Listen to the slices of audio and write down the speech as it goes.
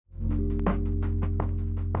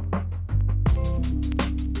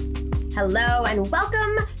Hello and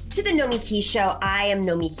welcome to the Nomiki Show. I am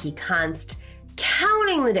Nomiki Konst,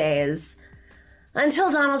 counting the days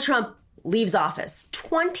until Donald Trump leaves office.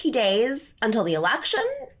 20 days until the election,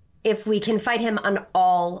 if we can fight him on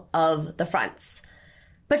all of the fronts.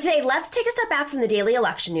 But today, let's take a step back from the daily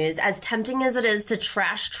election news, as tempting as it is to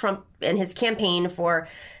trash Trump and his campaign for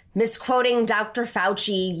misquoting Dr.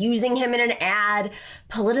 Fauci, using him in an ad,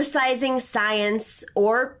 politicizing science,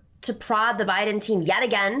 or to prod the Biden team yet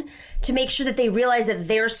again to make sure that they realize that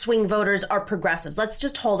their swing voters are progressives. Let's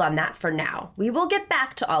just hold on that for now. We will get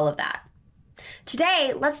back to all of that.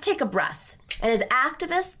 Today, let's take a breath. And as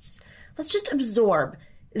activists, let's just absorb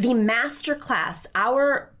the masterclass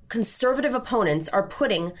our conservative opponents are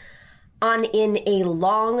putting on in a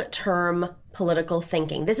long-term political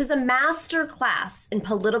thinking. This is a masterclass in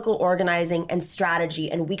political organizing and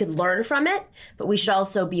strategy, and we could learn from it, but we should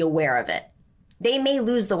also be aware of it. They may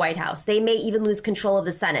lose the White House. They may even lose control of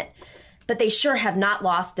the Senate, but they sure have not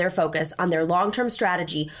lost their focus on their long-term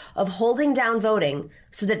strategy of holding down voting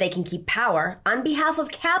so that they can keep power on behalf of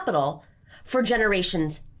capital for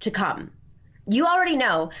generations to come. You already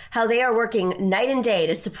know how they are working night and day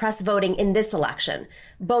to suppress voting in this election,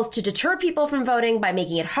 both to deter people from voting by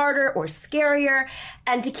making it harder or scarier,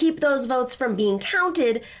 and to keep those votes from being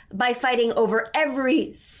counted by fighting over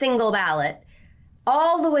every single ballot,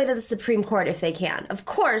 all the way to the Supreme Court if they can. Of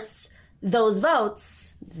course, those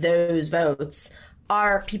votes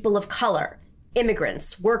are people of color,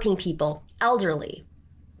 immigrants, working people, elderly.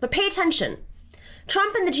 But pay attention.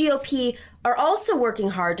 Trump and the GOP are also working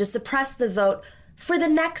hard to suppress the vote for the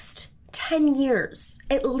next 10 years,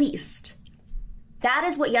 at least. That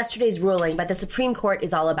is what yesterday's ruling by the Supreme Court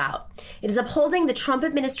is all about. It is upholding the Trump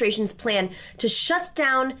administration's plan to shut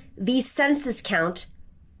down the census count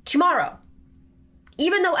tomorrow,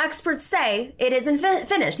 even though experts say it isn't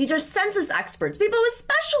finished. These are census experts, people who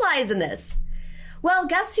specialize in this. Well,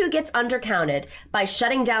 guess who gets undercounted by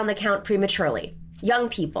shutting down the count prematurely? Young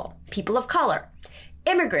people, people of color,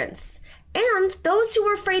 immigrants, and those who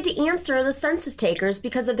were afraid to answer the census takers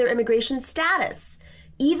because of their immigration status,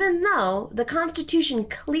 even though the Constitution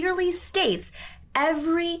clearly states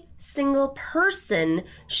every single person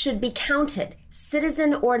should be counted,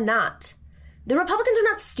 citizen or not. The Republicans are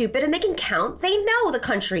not stupid and they can count. They know the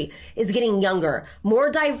country is getting younger,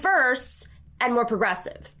 more diverse, and more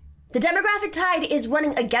progressive. The demographic tide is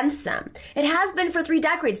running against them. It has been for 3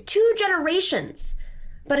 decades, 2 generations.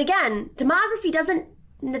 But again, demography doesn't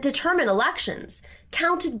determine elections.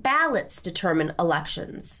 Counted ballots determine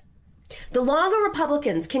elections. The longer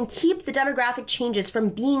Republicans can keep the demographic changes from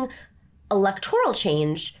being electoral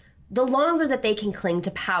change, the longer that they can cling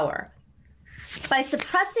to power. By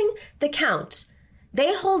suppressing the count,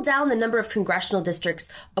 they hold down the number of congressional districts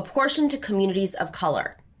apportioned to communities of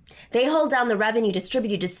color. They hold down the revenue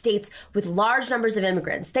distributed to states with large numbers of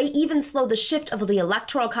immigrants. They even slow the shift of the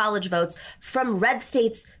electoral college votes from red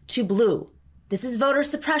states to blue. This is voter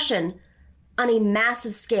suppression on a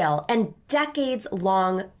massive scale and decades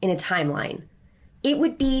long in a timeline. It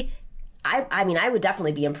would be, I would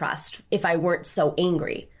definitely be impressed if I weren't so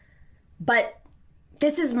angry. But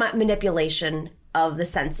this is manipulation of the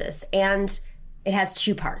census, and it has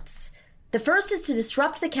 2 parts. The first is to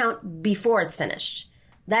disrupt the count before it's finished.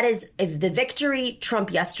 That is, if the victory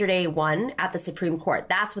Trump yesterday won at the Supreme Court,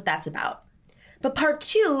 that's what that's about. But part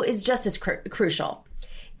 2 is just as crucial.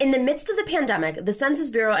 In the midst of the pandemic, the Census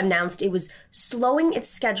Bureau announced it was slowing its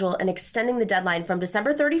schedule and extending the deadline from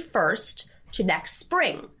December 31st to next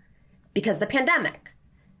spring because of the pandemic.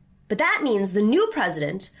 But that means the new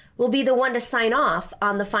president will be the one to sign off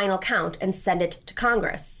on the final count and send it to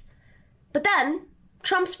Congress. But then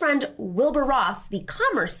Trump's friend Wilbur Ross, the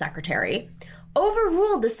Commerce Secretary,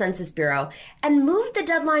 overruled the Census Bureau and moved the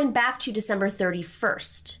deadline back to December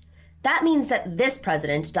 31st. That means that this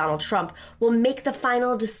president, Donald Trump, will make the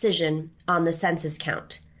final decision on the census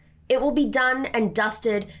count. It will be done and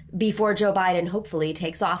dusted before Joe Biden hopefully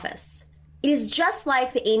takes office. It is just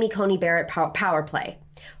like the Amy Coney Barrett power play,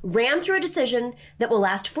 rammed through a decision that will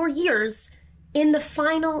last for years in the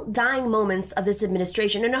final dying moments of this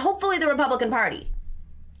administration and hopefully the Republican Party.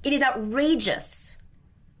 It is outrageous.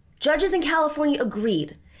 Judges in California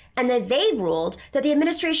agreed, and that they ruled that the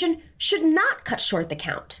administration should not cut short the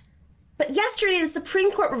count. But yesterday, the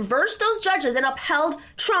Supreme Court reversed those judges and upheld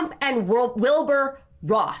Trump and Wilbur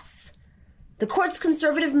Ross. The court's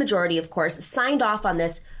conservative majority, of course, signed off on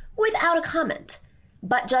this without a comment.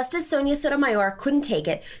 But Justice Sonia Sotomayor couldn't take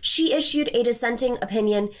it. She issued a dissenting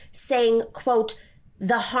opinion saying, quote,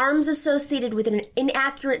 "The harms associated with an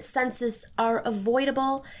inaccurate census are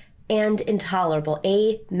avoidable and intolerable."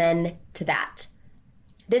 Amen to that.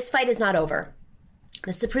 This fight is not over.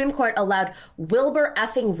 The Supreme Court allowed Wilbur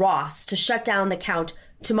effing Ross to shut down the count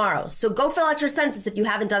tomorrow. So go fill out your census if you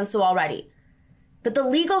haven't done so already. But the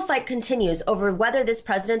legal fight continues over whether this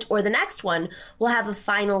president or the next one will have a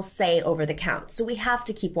final say over the count. So we have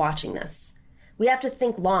to keep watching this. We have to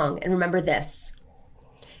think long and remember this.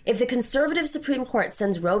 If the conservative Supreme Court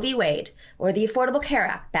sends Roe v. Wade or the Affordable Care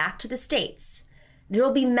Act back to the states, there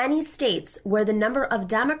will be many states where the number of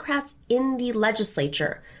Democrats in the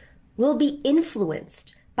legislature will be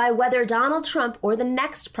influenced by whether Donald Trump or the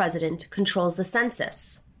next president controls the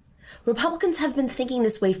census. Republicans have been thinking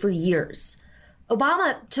this way for years.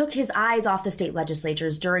 Obama took his eyes off the state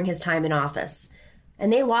legislatures during his time in office,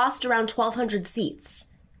 and they lost around 1,200 seats.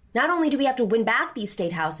 Not only do we have to win back these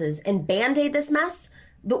state houses and band-aid this mess,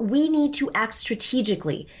 but we need to act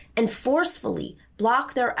strategically and forcefully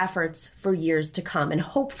block their efforts for years to come and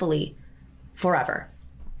hopefully forever.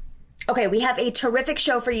 Okay, we have a terrific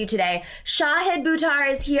show for you today. Shahid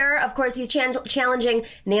Buttar is here. Of course, he's challenging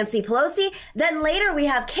Nancy Pelosi. Then later we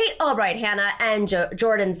have Kate Albright, Hanna, and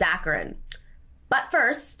Jordan Zakarin. But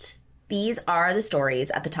first, these are the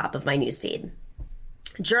stories at the top of my newsfeed.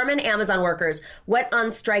 German Amazon workers went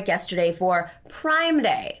on strike yesterday for Prime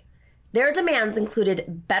Day. Their demands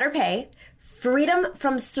included better pay, freedom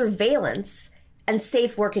from surveillance, and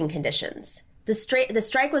safe working conditions. The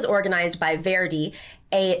strike was organized by Verdi,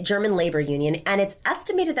 a German labor union, and it's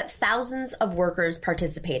estimated that thousands of workers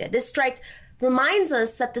participated. This strike reminds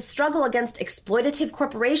us that the struggle against exploitative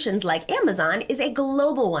corporations like Amazon is a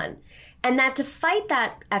global one, and that to fight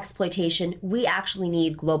that exploitation, we actually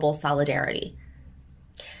need global solidarity.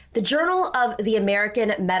 The Journal of the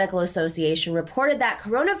American Medical Association reported that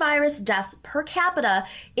coronavirus deaths per capita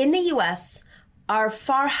in the U.S. are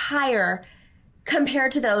far higher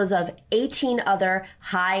compared to those of 18 other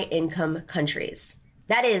high-income countries.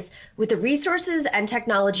 That is, with the resources and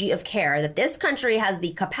technology of care that this country has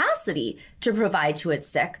the capacity to provide to its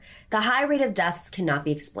sick, the high rate of deaths cannot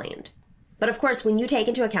be explained. But of course, when you take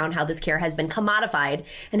into account how this care has been commodified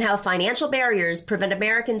and how financial barriers prevent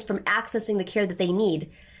Americans from accessing the care that they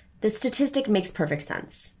need, the statistic makes perfect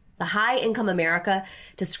sense. The high-income America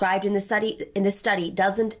described in this study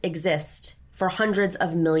doesn't exist for hundreds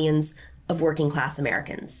of millions of working-class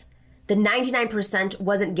Americans. The 99%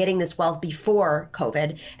 wasn't getting this wealth before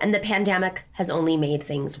COVID, and the pandemic has only made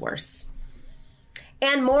things worse.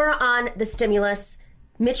 And more on the stimulus.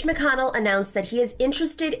 Mitch McConnell announced that he is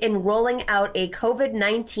interested in rolling out a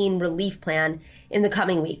COVID-19 relief plan in the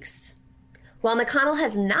coming weeks. While McConnell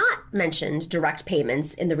has not mentioned direct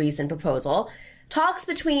payments in the recent proposal, talks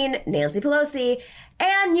between Nancy Pelosi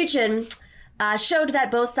and Mnuchin showed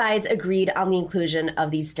that both sides agreed on the inclusion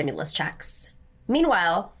of these stimulus checks.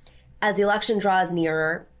 Meanwhile, as the election draws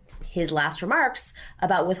nearer, his last remarks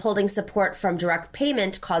about withholding support from direct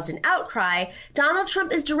payment caused an outcry. Donald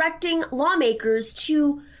Trump is directing lawmakers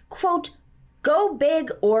to, quote, go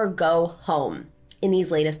big or go home in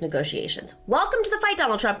these latest negotiations. Welcome to the fight,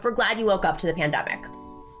 Donald Trump. We're glad you woke up to the pandemic.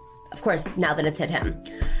 Of course, now that it's hit him.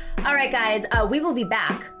 All right, guys, we will be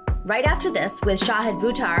back right after this with Shahid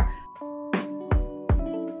Buttar.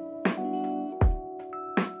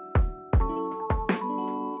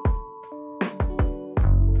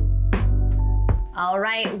 All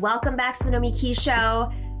right, welcome back to the Nomiki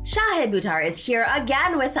Show. Shahid Buttar is here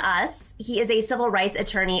again with us. He is a civil rights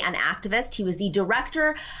attorney and activist. He was the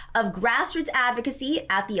director of grassroots advocacy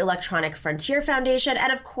at the Electronic Frontier Foundation.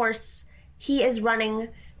 And of course, he is running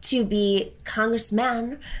to be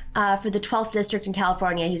congressman for the 12th district in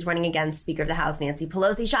California. He's running against Speaker of the House, Nancy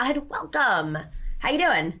Pelosi. Shahid, welcome. How you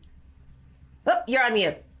doing? Oh, you're on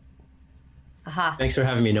mute. Aha. Thanks for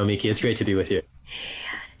having me, Nomiki. It's great to be with you.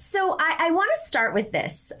 So I want to start with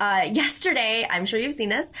this. Yesterday, I'm sure you've seen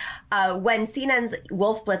this, when CNN's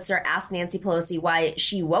Wolf Blitzer asked Nancy Pelosi why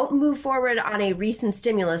she won't move forward on a recent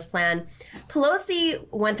stimulus plan, Pelosi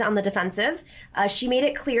went on the defensive. She made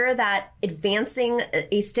it clear that advancing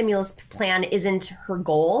a stimulus plan isn't her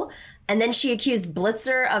goal. And then she accused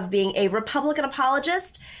Blitzer of being a Republican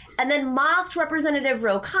apologist and then mocked Representative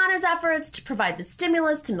Ro Khanna's efforts to provide the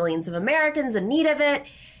stimulus to millions of Americans in need of it.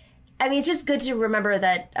 I mean, it's just good to remember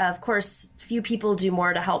that, of course, few people do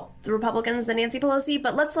more to help the Republicans than Nancy Pelosi.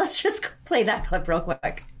 But let's just play that clip real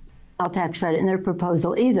quick. tax credit in their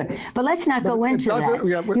proposal either. But let's not go into that.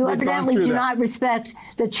 You evidently do not respect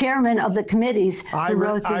the chairman of the committees who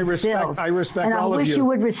wrote these bills. I respect all of you. And I wish you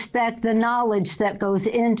would respect the knowledge that goes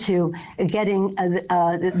into getting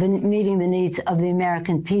meeting the needs of the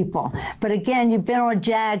American people. But again, you've been on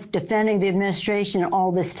JAG defending the administration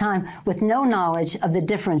all this time with no knowledge of the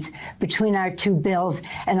difference between our two bills.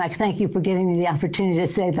 And I thank you for giving me the opportunity to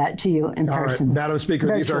say that to you in person. Right. Madam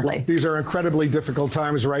Speaker, these are incredibly difficult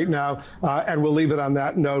times right now, and we'll leave it on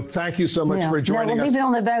that note. Thank you so much for joining us. We'll leave it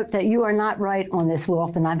on the vote that you are not right on this,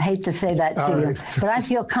 Wolf, and I hate to say that to you, but I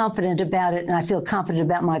feel confident about it, and I feel confident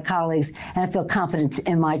about my colleagues, and I feel confidence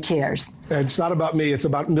in my chairs. And it's not about me. It's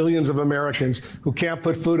about millions of Americans who can't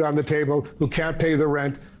put food on the table, who can't pay the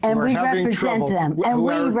rent, and who are having trouble,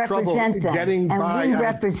 getting by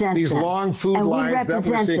on these long food lines that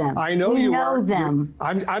we're seeing. I know you are. We know them.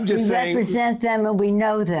 I'm just saying. We represent them, and we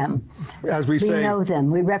know them. As we say. We know them.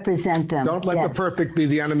 We represent them. Don't let the perfect be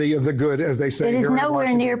the enemy of the good, as they say here in Washington. It is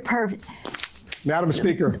nowhere near perfect. Madam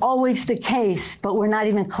Speaker. Always the case, but we're not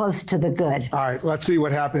even close to the good. All right, let's see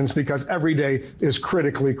what happens, because every day is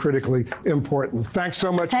critically important. Thanks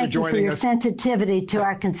so much for joining us. Thank you for your sensitivity to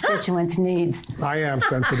our constituents' needs. I am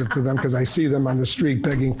sensitive to them because I see them on the street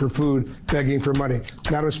begging for food, begging for money.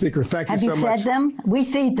 Madam Speaker, thank you so much. Have you fed them? We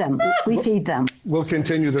feed them. We feed them. We'll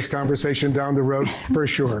continue this conversation down the road for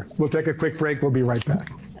sure. We'll take a quick break. We'll be right back.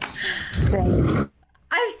 Thank you.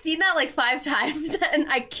 I've seen that like 5 times,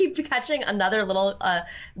 and I keep catching another little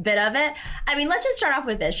bit of it. I mean, let's just start off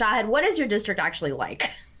with this. Shahid, what is your district actually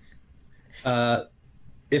like?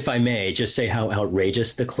 If I may, just say how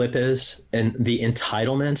outrageous the clip is, and the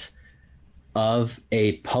entitlement of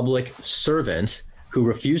a public servant who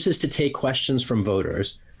refuses to take questions from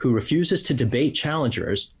voters, who refuses to debate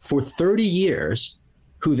challengers for 30 years,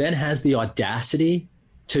 who then has the audacity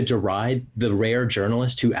to deride the rare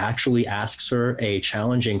journalist who actually asks her a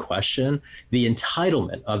challenging question. The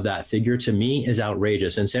entitlement of that figure, to me, is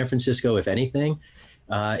outrageous. And San Francisco, if anything,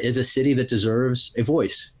 is a city that deserves a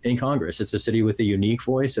voice in Congress. It's a city with a unique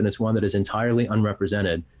voice, and it's one that is entirely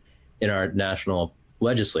unrepresented in our national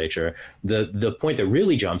legislature. The point that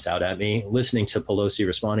really jumps out at me, listening to Pelosi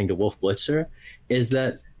responding to Wolf Blitzer, is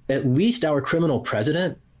that at least our criminal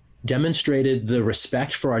president demonstrated the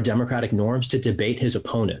respect for our democratic norms to debate his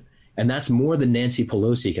opponent. And that's more than Nancy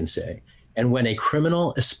Pelosi can say. And when a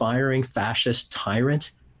criminal, aspiring fascist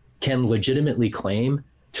tyrant can legitimately claim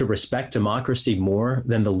to respect democracy more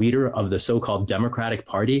than the leader of the so-called Democratic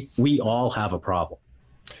Party, we all have a problem.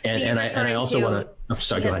 And I also want to... Oh,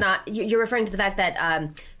 sorry, go ahead. You're referring to the fact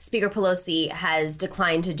that Speaker Pelosi has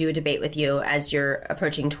declined to do a debate with you as you're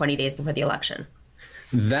approaching 20 days before the election.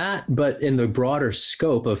 That, but in the broader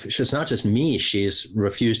scope of, it's not just me she's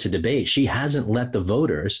refused to debate. She hasn't let the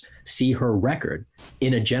voters see her record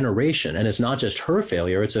in a generation. And it's not just her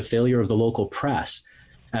failure, it's a failure of the local press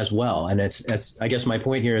as well. And it's I guess my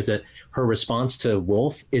point here is that her response to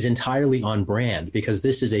Wolf is entirely on brand, because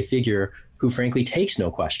this is a figure who frankly takes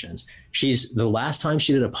no questions. The last time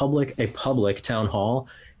she did a public town hall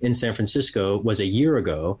in San Francisco was a year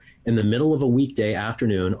ago in the middle of a weekday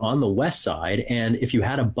afternoon on the West Side. And if you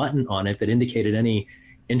had a button on it that indicated any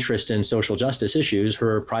interest in social justice issues,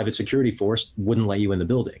 her private security force wouldn't let you in the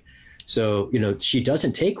building. So, she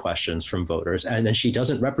doesn't take questions from voters, and then she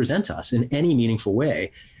doesn't represent us in any meaningful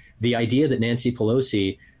way. The idea that Nancy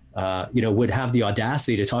Pelosi would have the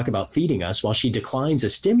audacity to talk about feeding us while she declines a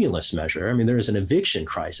stimulus measure. I mean, there is an eviction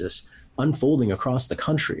crisis unfolding across the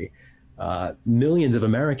country. Millions of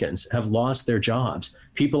Americans have lost their jobs.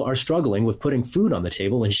 People are struggling with putting food on the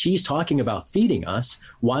table, and she's talking about feeding us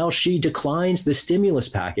while she declines the stimulus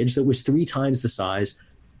package that was 3 times the size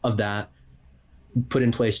of that put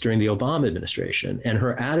in place during the Obama administration. And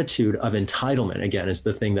her attitude of entitlement, again, is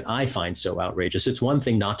the thing that I find so outrageous. It's one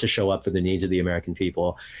thing not to show up for the needs of the American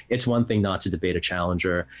people. It's one thing not to debate a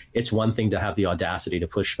challenger. It's one thing to have the audacity to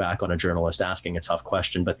push back on a journalist asking a tough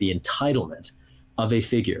question. But the entitlement of a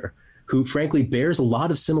figure who frankly bears a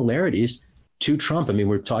lot of similarities to Trump. I mean,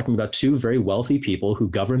 we're talking about 2 very wealthy people who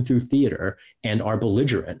govern through theater and are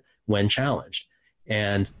belligerent when challenged.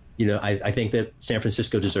 And I think that San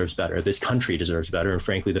Francisco deserves better. This country deserves better. And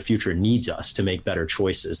frankly, the future needs us to make better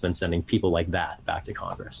choices than sending people like that back to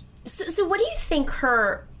Congress. So what do you think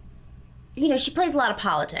her, she plays a lot of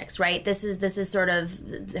politics, right? This is sort of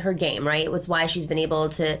her game, right? It's why she's been able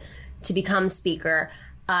to become speaker.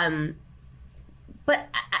 But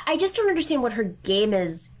I just don't understand what her game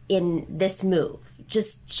is in this move.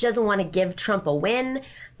 She doesn't want to give Trump a win.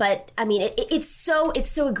 But I mean, it's so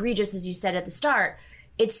egregious, as you said at the start.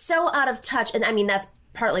 It's so out of touch. And I mean, that's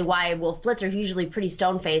partly why Wolf Blitzer, who's usually pretty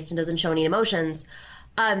stone-faced and doesn't show any emotions,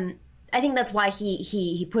 I think that's why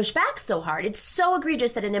he pushed back so hard. It's so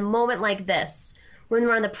egregious that in a moment like this, when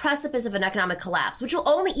we're on the precipice of an economic collapse, which will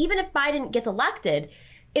only, even if Biden gets elected,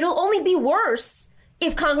 it'll only be worse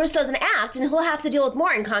if Congress doesn't act, and he'll have to deal with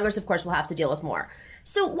more, and Congress, of course, will have to deal with more.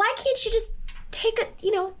 So why can't she just take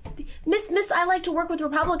Miss, I like to work with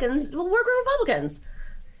Republicans, we'll work with Republicans.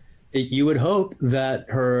 You would hope that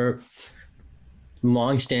her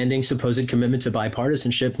longstanding supposed commitment to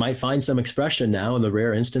bipartisanship might find some expression now in the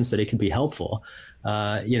rare instance that it can be helpful.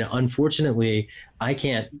 Unfortunately, I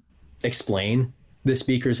can't explain the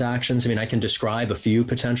speaker's actions. I mean, I can describe a few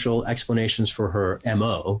potential explanations for her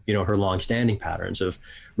MO, her longstanding patterns of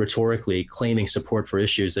rhetorically claiming support for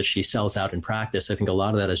issues that she sells out in practice. I think a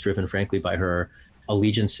lot of that is driven, frankly, by her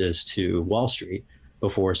allegiances to Wall Street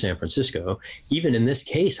before San Francisco. Even in this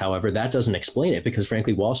case, however, that doesn't explain it because,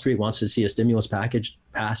 frankly, Wall Street wants to see a stimulus package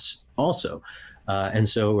pass also. And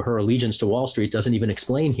so her allegiance to Wall Street doesn't even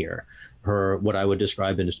explain here her, what I would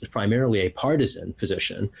describe as primarily a partisan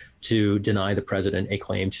position to deny the president a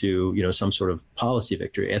claim to, some sort of policy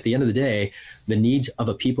victory. At the end of the day, the needs of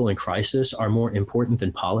a people in crisis are more important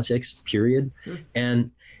than politics, period.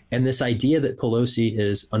 And this idea that Pelosi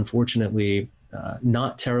is unfortunately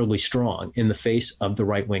not terribly strong in the face of the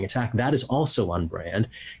right-wing attack, that is also on brand.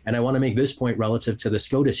 And I want to make this point relative to the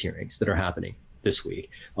SCOTUS hearings that are happening this week.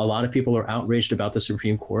 A lot of people are outraged about the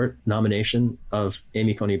Supreme Court nomination of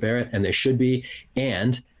Amy Coney Barrett, and they should be.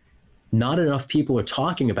 And not enough people are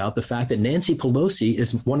talking about the fact that Nancy Pelosi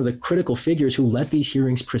is one of the critical figures who let these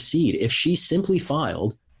hearings proceed. If she simply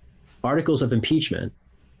filed articles of impeachment,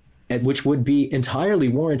 which would be entirely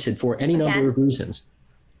warranted for any number of reasons.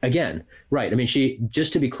 Again, right. I mean,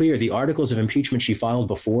 just to be clear, the articles of impeachment she filed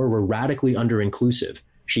before were radically under-inclusive.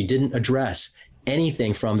 She didn't address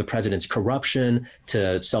anything from the president's corruption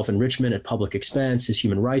to self-enrichment at public expense, his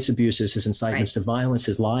human rights abuses, his incitements to violence,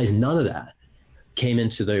 his lies. None of that came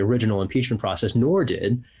into the original impeachment process, nor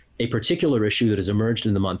did a particular issue that has emerged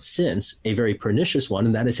in the months since, a very pernicious one,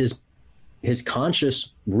 and that is his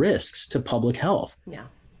conscious risks to public health. Yeah.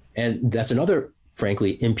 And that's another,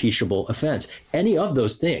 frankly, impeachable offense. Any of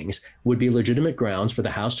those things would be legitimate grounds for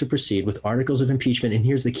the House to proceed with articles of impeachment. And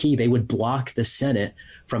here's the key. They would block the Senate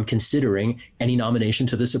from considering any nomination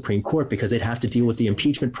to the Supreme Court because they'd have to deal with the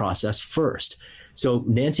impeachment process first. So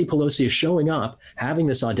Nancy Pelosi is showing up, having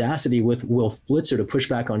this audacity with Wolf Blitzer to push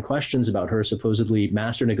back on questions about her supposedly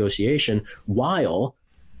master negotiation, while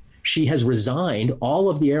she has resigned all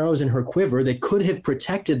of the arrows in her quiver that could have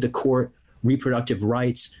protected the court, reproductive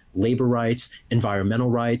rights, labor rights, environmental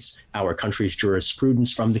rights, our country's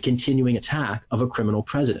jurisprudence from the continuing attack of a criminal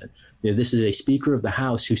president. This is a Speaker of the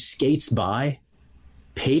House who skates by,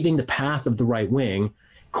 paving the path of the right wing,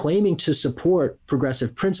 claiming to support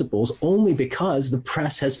progressive principles only because the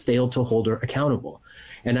press has failed to hold her accountable.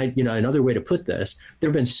 And another way to put this, there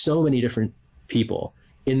have been so many different people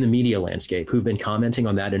in the media landscape who've been commenting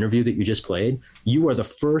on that interview that you just played. You are the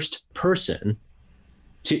first person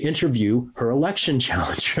to interview her election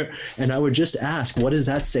challenger. And I would just ask, what does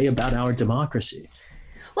that say about our democracy?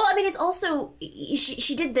 Well, I mean, it's also,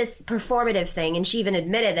 she did this performative thing, and she even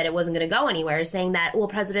admitted that it wasn't going to go anywhere, saying that, well,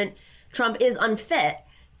 President Trump is unfit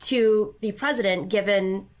to be president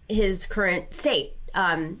given his current state,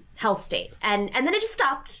 health state. And then it just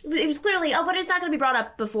stopped. It was clearly, but it's not going to be brought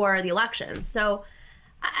up before the election. So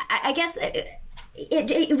I guess it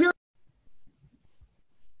really,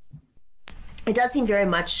 it does seem very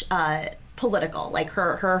much political. Like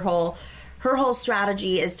her whole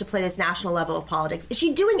strategy is to play this national level of politics. Is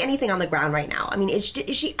she doing anything on the ground right now? I mean, is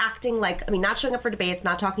she acting like, not showing up for debates,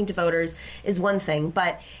 not talking to voters is one thing,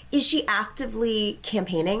 but is she actively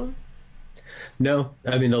campaigning? No.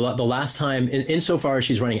 I mean, the last time, insofar as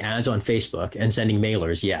she's running ads on Facebook and sending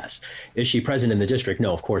mailers, yes. Is she present in the district?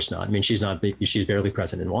 No, of course not. I mean, she's barely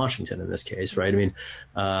present in Washington in this case, right? I mean,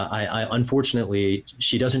 I unfortunately,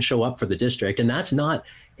 she doesn't show up for the district, and that's not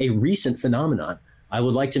a recent phenomenon. I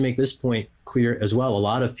would like to make this point clear as well. A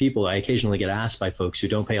lot of people, I occasionally get asked by folks who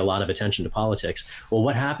don't pay a lot of attention to politics, well,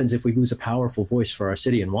 what happens if we lose a powerful voice for our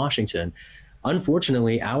city in Washington?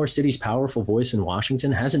 Unfortunately, our city's powerful voice in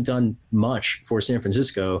Washington hasn't done much for San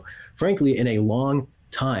Francisco, frankly, in a long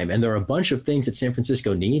time. And there are a bunch of things that San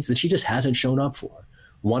Francisco needs that she just hasn't shown up for.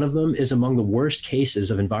 One of them is among the worst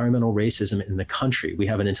cases of environmental racism in the country. We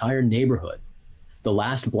have an entire neighborhood. The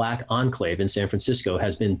last Black enclave in San Francisco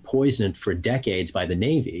has been poisoned for decades by the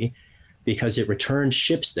Navy because it returned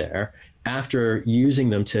ships there after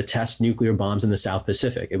using them to test nuclear bombs in the South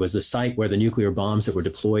Pacific. It was the site where the nuclear bombs that were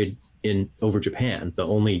deployed over Japan, the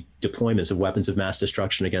only deployments of weapons of mass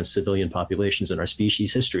destruction against civilian populations in our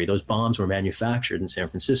species history, those bombs were manufactured in San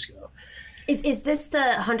Francisco. Is this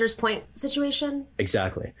the Hunters Point situation?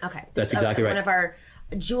 Exactly. Okay. That's exactly right. One of our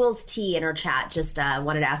Jules T in our chat just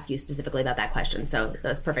wanted to ask you specifically about that question. So that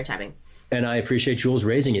was perfect timing. And I appreciate Jules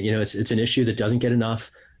raising it. It's an issue that doesn't get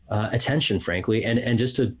enough attention, frankly. And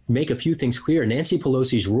just to make a few things clear, Nancy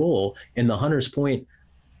Pelosi's role in the Hunters Point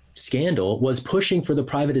scandal was pushing for the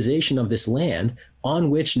privatization of this land on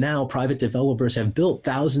which now private developers have built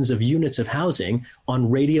thousands of units of housing on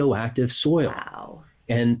radioactive soil. Wow.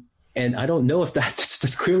 And I don't know if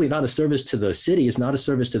that's clearly not a service to the city. It's not a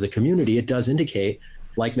service to the community. It does indicate,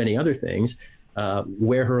 like many other things,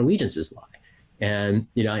 where her allegiances lie. And,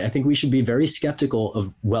 I think we should be very skeptical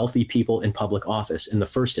of wealthy people in public office in the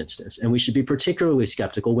first instance. And we should be particularly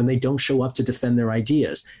skeptical when they don't show up to defend their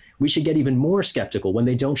ideas. We should get even more skeptical when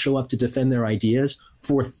they don't show up to defend their ideas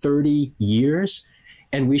for 30 years.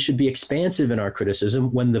 And we should be expansive in our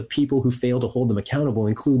criticism when the people who fail to hold them accountable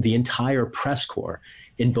include the entire press corps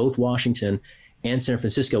in both Washington and San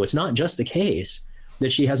Francisco. It's not just the case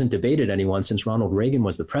that she hasn't debated anyone since Ronald Reagan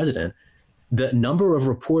was the president. The number of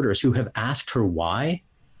reporters who have asked her why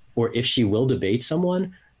or if she will debate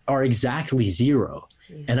someone are exactly zero.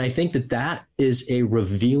 Jeez. And I think that is a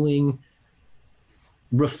revealing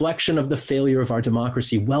reflection of the failure of our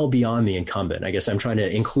democracy well beyond the incumbent. I guess I'm trying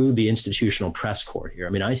to include the institutional press corps here. I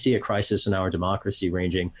mean, I see a crisis in our democracy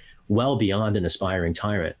ranging well beyond an aspiring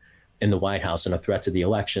tyrant in the White House and a threat to the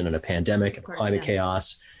election and a pandemic and climate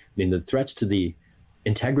chaos. I mean, the threats to the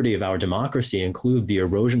integrity of our democracy include the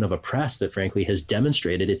erosion of a press that, frankly, has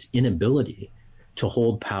demonstrated its inability to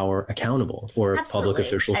hold power accountable or Absolutely. Public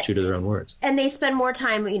officials true to their own words. And they spend more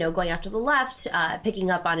time, going after the left,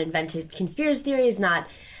 picking up on invented conspiracy theories, not,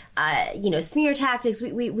 smear tactics.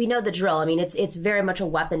 We know the drill. I mean, it's very much a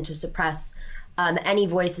weapon to suppress any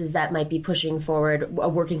voices that might be pushing forward a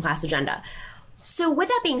working class agenda. So with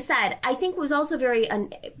that being said, I think was also very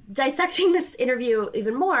dissecting this interview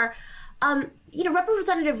even more.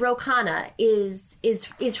 Representative Ro Khanna is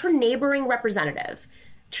her neighboring representative.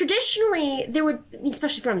 Traditionally, there would,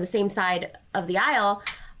 especially from the same side of the aisle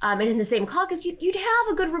and in the same caucus, you'd have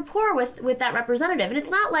a good rapport with that representative. And it's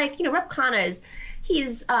not like, Rep. Khanna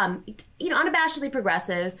he's unabashedly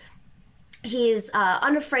progressive. He's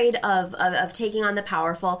unafraid of taking on the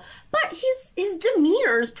powerful, but his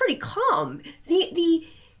demeanor is pretty calm. The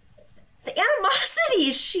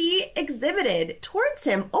animosity she exhibited towards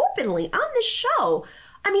him openly on the show,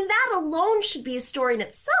 I mean, that alone should be a story in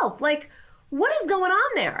itself. Like, what is going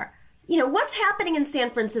on there? What's happening in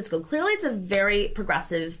San Francisco? Clearly, it's a very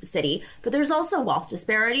progressive city, but there's also wealth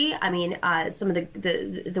disparity. I mean, some of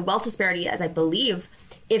the wealth disparity, as I believe,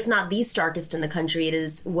 if not the starkest in the country, it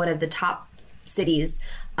is one of the top cities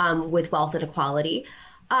with wealth inequality.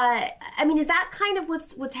 I mean, is that kind of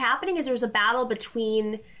what's happening? Is there's a battle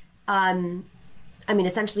between,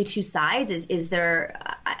 essentially two sides? Is there?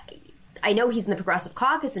 I know he's in the progressive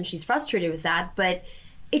caucus and she's frustrated with that, but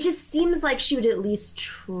it just seems like she would at least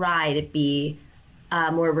try to be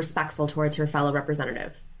more respectful towards her fellow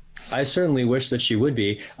representative. I certainly wish that she would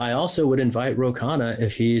be. I also would invite Ro Khanna,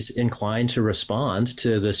 if he's inclined to respond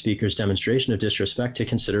to the speaker's demonstration of disrespect, to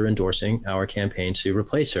consider endorsing our campaign to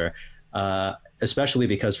replace her, especially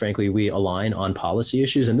because, frankly, we align on policy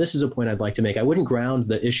issues. And this is a point I'd like to make. I wouldn't ground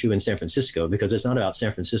the issue in San Francisco because it's not about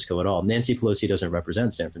San Francisco at all. Nancy Pelosi doesn't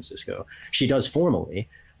represent San Francisco. She does formally,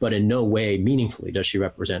 but in no way meaningfully does she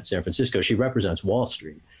represent San Francisco. She represents Wall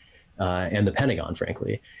Street and the Pentagon,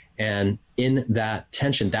 frankly. And in that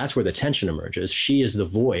tension, that's where the tension emerges. She is the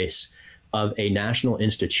voice of a national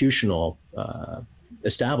institutional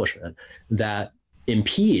establishment that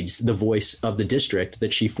impedes the voice of the district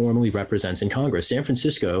that she formally represents in Congress. San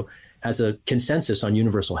Francisco has a consensus on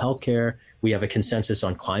universal health care. We have a consensus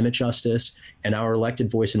on climate justice, and our elected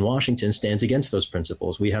voice in Washington stands against those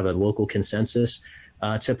principles. We have a local consensus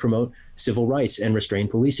to promote civil rights and restrain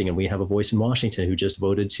policing. And we have a voice in Washington who just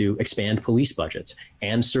voted to expand police budgets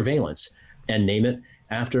and surveillance and name it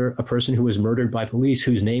after a person who was murdered by police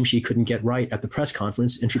whose name she couldn't get right at the press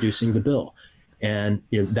conference introducing the bill. And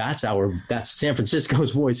that's San Francisco's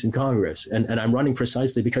voice in Congress. And I'm running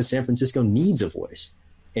precisely because San Francisco needs a voice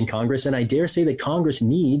in Congress. And I dare say that Congress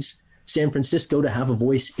needs San Francisco to have a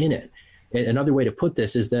voice in it. Another way to put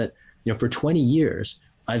this is that, for 20 years,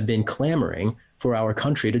 I've been clamoring for our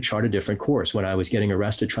country to chart a different course. When I was getting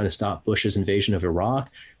arrested trying to stop Bush's invasion of Iraq,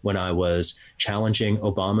 when I was challenging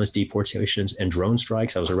Obama's deportations and drone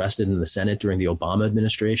strikes, I was arrested in the Senate during the Obama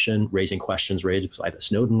administration, raising questions raised by the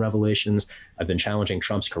Snowden revelations. I've been challenging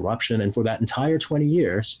Trump's corruption. And for that entire 20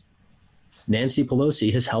 years, Nancy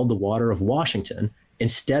Pelosi has held the water of Washington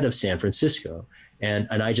instead of San Francisco. And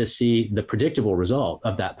I just see the predictable result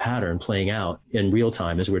of that pattern playing out in real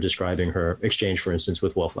time as we're describing her exchange, for instance,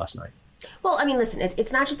 with Wolf last night. Well, I mean, listen,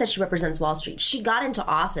 it's not just that she represents Wall Street. She got into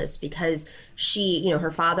office because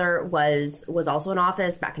her father was also in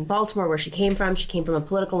office back in Baltimore, where she came from. She came from a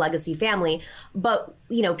political legacy family. But,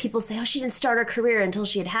 people say, oh, she didn't start her career until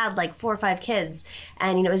she had like 4 or 5 kids.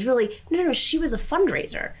 And, it was really, no, she was a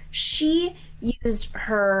fundraiser. She used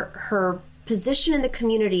her position in the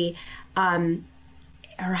community,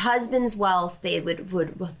 her husband's wealth. They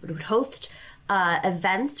would host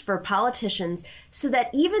events for politicians, so that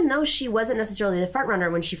even though she wasn't necessarily the front runner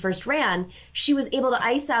when she first ran, she was able to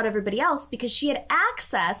ice out everybody else because she had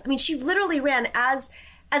access. I mean, she literally ran as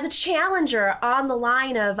a challenger on the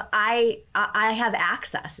line of I have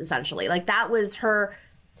access, essentially. Like, that was her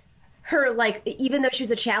like, even though she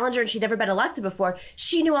was a challenger and she'd never been elected before,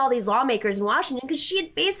 she knew all these lawmakers in Washington because she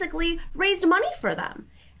had basically raised money for them.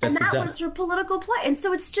 And that was her political play. And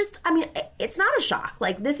so it's just, I mean, it's not a shock.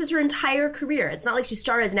 Like, this is her entire career. It's not like she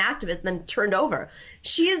started as an activist and then turned over.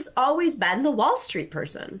 She has always been the Wall Street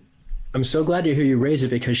person. I'm so glad to hear you raise it,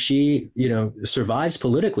 because she, survives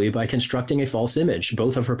politically by constructing a false image,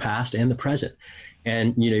 both of her past and the present.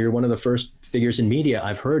 And, you're one of the first figures in media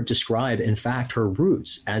I've heard describe, in fact, her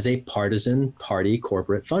roots as a partisan party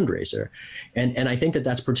corporate fundraiser. And I think that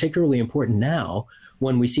that's particularly important now,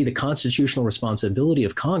 when we see the constitutional responsibility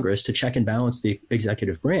of Congress to check and balance the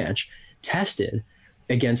executive branch tested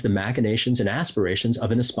against the machinations and aspirations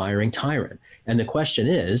of an aspiring tyrant. And the question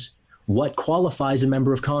is, what qualifies a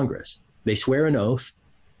member of Congress? They swear an oath.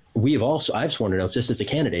 I've sworn an oath just as a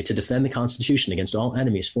candidate to defend the Constitution against all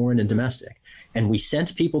enemies, foreign and domestic. And we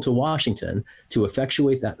sent people to Washington to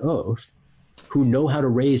effectuate that oath who know how to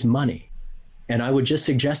raise money. And I would just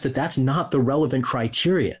suggest that that's not the relevant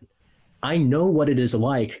criterion. I know what it is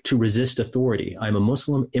like to resist authority. I'm a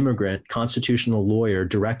Muslim immigrant, constitutional lawyer,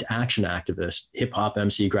 direct action activist, hip hop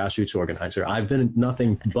MC, grassroots organizer. I've been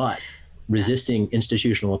nothing but resisting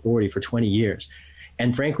institutional authority for 20 years.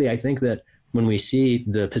 And frankly, I think that when we see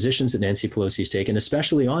the positions that Nancy Pelosi's taken,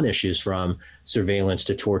 especially on issues from surveillance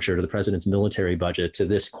to torture to the president's military budget to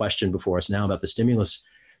this question before us now about the stimulus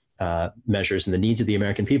measures and the needs of the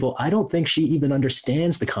American people, I don't think she even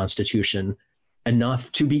understands the Constitution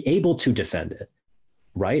enough to be able to defend it,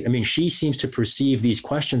 right? I mean, she seems to perceive these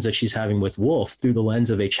questions that she's having with Wolf through the lens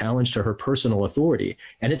of a challenge to her personal authority.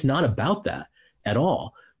 And it's not about that at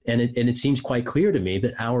all. And it seems quite clear to me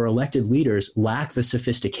that our elected leaders lack the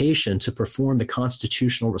sophistication to perform the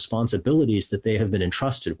constitutional responsibilities that they have been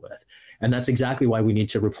entrusted with. And that's exactly why we need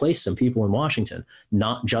to replace some people in Washington,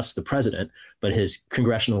 not just the president, but his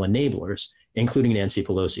congressional enablers, including Nancy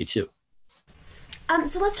Pelosi, too.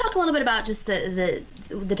 So let's talk a little bit about just the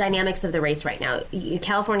dynamics of the race right now.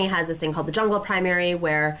 California has this thing called the jungle primary,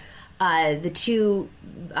 where the two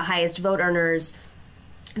highest vote earners,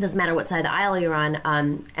 it doesn't matter what side of the aisle you're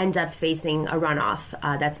on, end up facing a runoff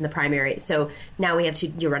that's in the primary. So now we have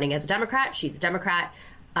you're running as a Democrat, she's a Democrat,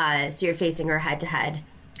 so you're facing her head-to-head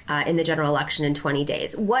in the general election in 20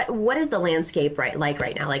 days. What is the landscape like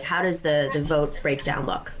right now? Like, how does the vote breakdown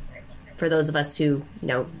look for those of us who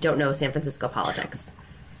don't know San Francisco politics?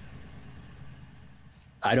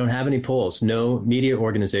 I don't have any polls. No media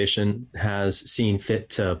organization has seen fit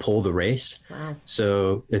to poll the race. Wow.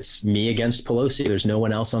 So it's me against Pelosi. There's no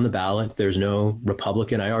one else on the ballot. There's no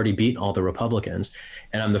Republican. I already beat all the Republicans.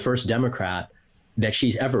 And I'm the first Democrat that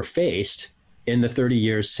she's ever faced in the 30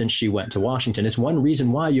 years since she went to Washington. It's one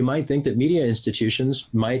reason why you might think that media institutions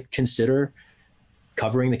might consider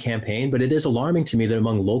covering the campaign. But it is alarming to me that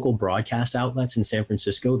among local broadcast outlets in San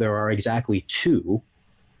Francisco, there are exactly 2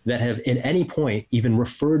 that have at any point even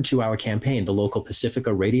referred to our campaign, the local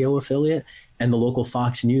Pacifica radio affiliate and the local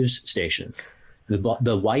Fox News station. The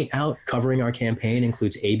whiteout covering our campaign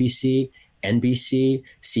includes ABC, NBC,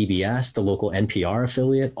 CBS, the local NPR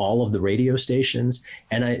affiliate, all of the radio stations.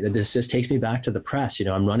 And this just takes me back to the press.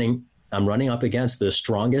 I'm running up against the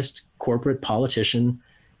strongest corporate politician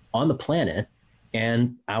on the planet,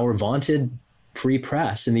 and our vaunted free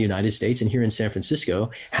press in the United States and here in San Francisco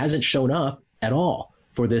hasn't shown up at all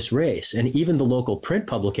for this race. And even the local print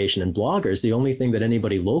publication and bloggers, the only thing that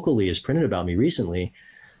anybody locally has printed about me recently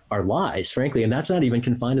are lies, frankly. And that's not even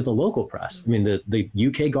confined to the local press. I mean, the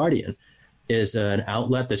UK Guardian is an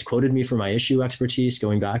outlet that's quoted me for my issue expertise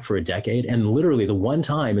going back for a decade. And literally the one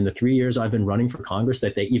time in the 3 years I've been running for Congress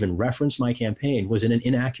that they even referenced my campaign was in an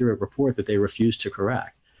inaccurate report that they refused to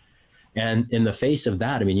correct. And in the face of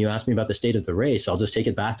that, I mean, you asked me about the state of the race. I'll just take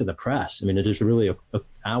it back to the press. I mean, it is really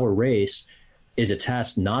our race is a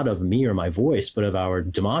test not of me or my voice, but of our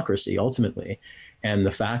democracy ultimately. And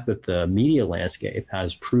the fact that the media landscape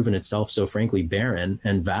has proven itself so frankly barren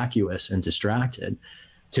and vacuous and distracted,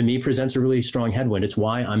 to me, presents a really strong headwind. It's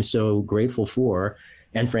why I'm so grateful for,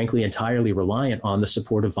 and frankly, entirely reliant on the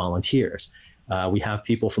support of volunteers. We have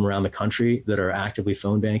people from around the country that are actively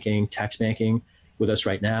phone banking, text banking with us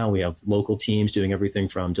right now. We have local teams doing everything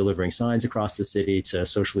from delivering signs across the city to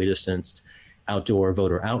socially distanced outdoor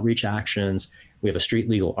voter outreach actions. We have a street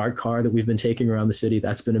legal art car that we've been taking around the city.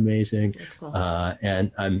 That's been amazing. That's cool.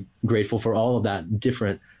 And I'm grateful for all of that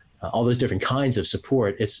all those different kinds of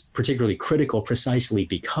support. It's particularly critical precisely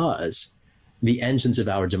because the engines of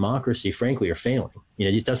our democracy, frankly, are failing.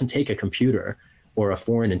 It doesn't take a computer or a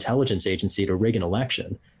foreign intelligence agency to rig an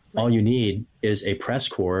election. Right. All you need is a press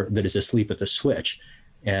corps that is asleep at the switch.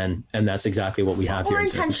 And that's exactly what we have here. Or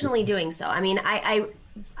intentionally doing so. I mean,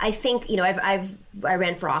 I think, I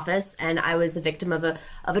ran for office and I was a victim of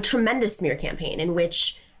a tremendous smear campaign in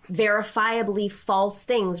which verifiably false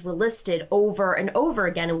things were listed over and over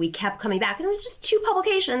again, and we kept coming back. And it was just two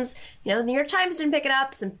publications. The New York Times didn't pick it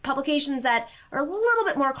up. Some publications that are a little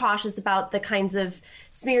bit more cautious about the kinds of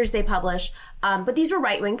smears they publish. But these were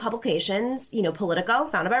right-wing publications, Politico,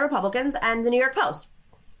 founded by Republicans, and the New York Post.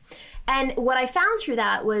 And what I found through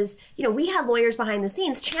that was, we had lawyers behind the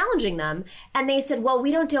scenes challenging them, and they said, well,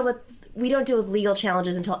 we don't deal with legal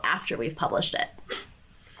challenges until after we've published it.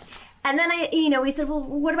 And then we said, well,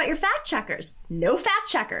 what about your fact checkers? No fact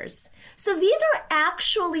checkers. So these are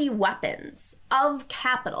actually weapons of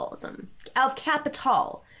capitalism, of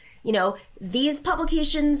capital. These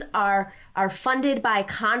publications are funded by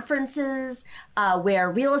conferences where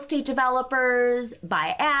real estate developers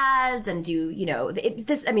buy ads and do,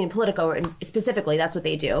 Politico specifically, that's what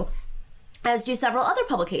they do, as do several other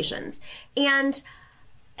publications. And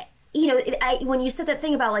when you said that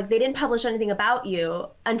thing about they didn't publish anything about you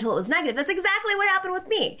until it was negative, that's exactly what happened with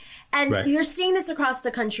me. And right. You're seeing this across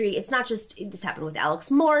the country. It's not just, this happened with Alex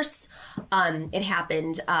Morse. It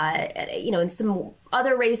happened, in some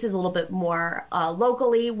other races a little bit more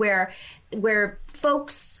locally where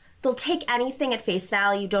folks, they'll take anything at face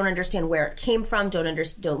value, don't understand where it came from,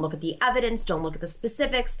 don't look at the evidence, don't look at the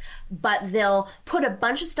specifics, but they'll put a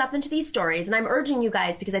bunch of stuff into these stories. And I'm urging you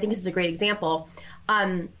guys, because I think this is a great example,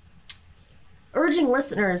 urging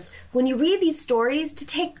listeners, when you read these stories,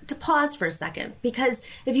 to pause for a second, because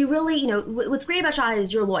if you really, what's great about Shahid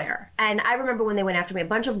is you're a lawyer. And I remember when they went after me, a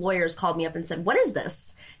bunch of lawyers called me up and said, what is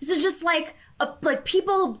this? This is just like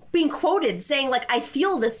people being quoted saying I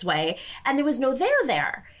feel this way. And there was no there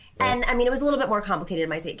there. Right. And it was a little bit more complicated in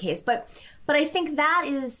my state case, but I think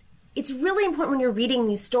it's really important when you're reading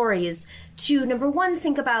these stories to, number one,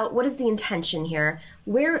 think about what is the intention here?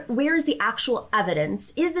 Where is the actual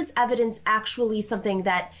evidence? Is this evidence actually something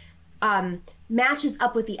that matches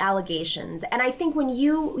up with the allegations? And I think when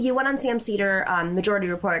you went on Sam Cedar, Majority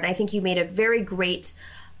Report, and I think you made a very great,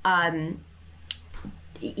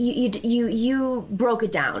 you broke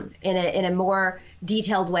it down in a more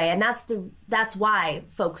detailed way, and that's why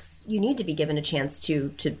folks, you need to be given a chance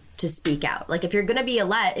to speak out. If you're going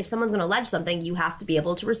to if someone's going to allege something, you have to be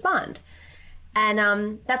able to respond,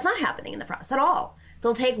 and that's not happening in the press at all.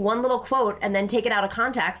 They'll take one little quote and then take it out of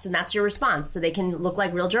context, and that's your response, so they can look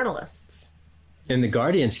like real journalists. In the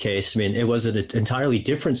Guardian's case, it was an entirely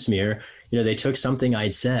different smear. They took something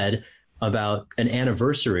I'd said about an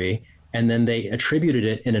anniversary, and then they attributed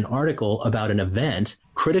it in an article about an event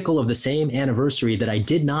critical of the same anniversary that I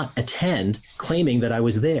did not attend, claiming that I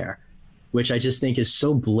was there, which I just think is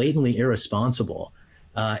so blatantly irresponsible.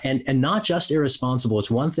 And not just irresponsible. It's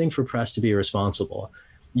one thing for press to be irresponsible.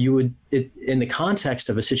 In the context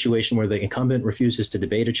of a situation where the incumbent refuses to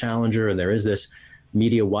debate a challenger and there is this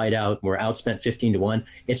media whiteout, we're outspent 15-1.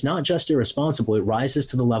 It's not just irresponsible. It rises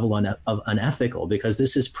to the level of unethical, because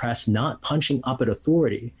this is press not punching up at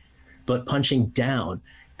authority, but punching down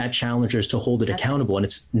at challengers to hold it accountable. And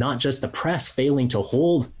it's not just the press failing to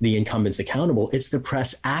hold the incumbents accountable. It's the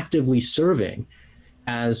press actively serving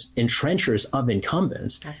as entrenchers of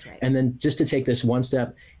incumbents. That's right. And then just to take this one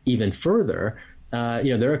step even further,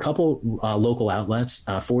 there are a couple local outlets,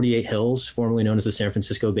 48 Hills, formerly known as the San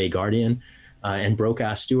Francisco Bay Guardian, and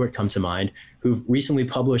Broke-Ass Stewart come to mind, who've recently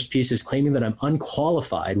published pieces claiming that I'm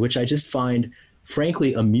unqualified, which I just find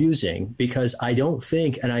frankly amusing, because I don't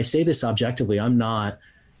think, and I say this objectively, I'm not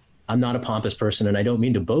a pompous person and I don't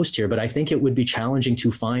mean to boast here, but I think it would be challenging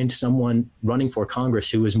to find someone running for Congress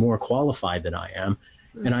who is more qualified than I am.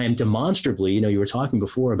 And I am demonstrably, you were talking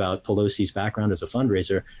before about Pelosi's background as a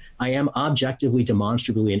fundraiser. I am objectively,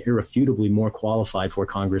 demonstrably, and irrefutably more qualified for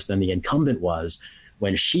Congress than the incumbent was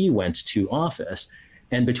when she went to office.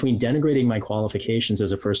 And between denigrating my qualifications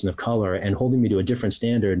as a person of color and holding me to a different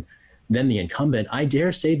standard than the incumbent, I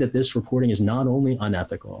dare say that this reporting is not only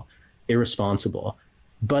unethical, irresponsible,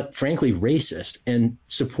 but frankly racist and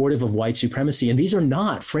supportive of white supremacy. And these are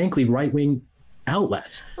not, frankly, right-wing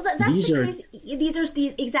outlets. Well, that's the case. These are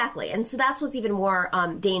exactly. And so that's what's even more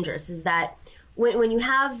dangerous is that when you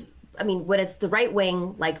have, I mean, when it's the right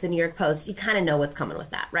wing, like the New York Post, you kind of know what's coming with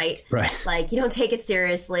that, right? Right. Like, you don't take it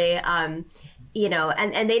seriously, you know,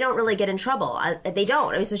 and they don't really get in trouble. They don't.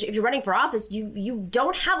 I mean, especially if you're running for office, you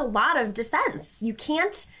don't have a lot of defense. You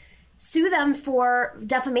can't sue them for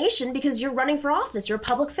defamation because you're running for office. You're a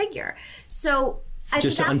public figure. So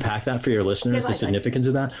just to unpack that for your listeners, the significance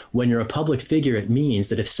of that, when you're a public figure, it means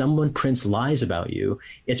that if someone prints lies about you,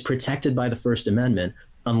 it's protected by the First Amendment,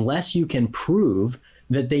 unless you can prove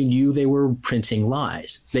that they knew they were printing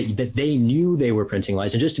lies, that they knew they were printing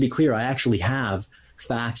lies. And just to be clear, I actually have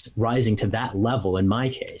facts rising to that level in my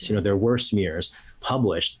case. You know, there were smears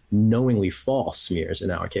published, knowingly false smears in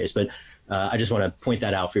our case. But I just want to point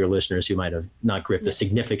that out for your listeners who might have not gripped the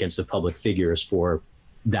significance of public figures for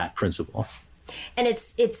that principle. And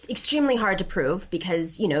it's extremely hard to prove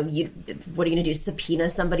because, you know, what are you going to do? Subpoena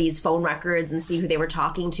somebody's phone records and see who they were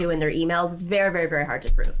talking to in their emails? It's very, very, very hard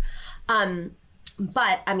to prove.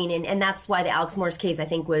 But I mean, and that's why the Alex Morris case, I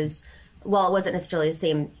think, was, well, it wasn't necessarily the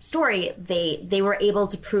same story. They were able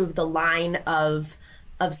to prove the line of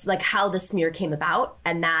like how the smear came about.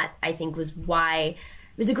 And that, I think, was why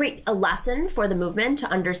it was a lesson for the movement to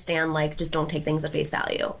understand, like, just don't take things at face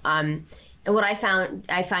value. And what I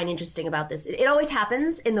find interesting about this, it always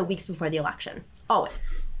happens in the weeks before the election,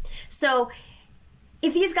 always. So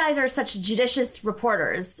if these guys are such judicious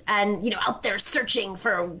reporters and, you know, out there searching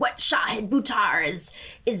for what Shahid Buttar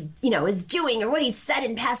is doing or what he's said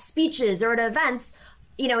in past speeches or at events,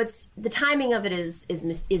 you know, it's the timing of it is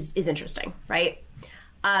interesting, right?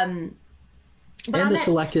 And the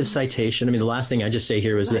selective citation. I mean, the last thing I just say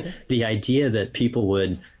here was that the idea that people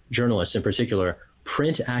would, journalists in particular,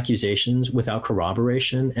 print accusations without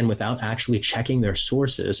corroboration and without actually checking their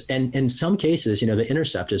sources. And in some cases, you know, The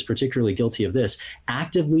Intercept is particularly guilty of this,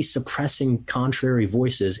 actively suppressing contrary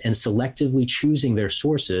voices and selectively choosing their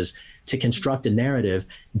sources to construct a narrative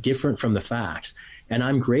different from the facts. And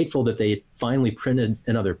I'm grateful that they finally printed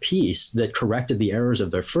another piece that corrected the errors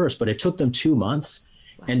of their first, but it took them 2 months.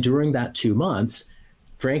 Wow. And during that 2 months,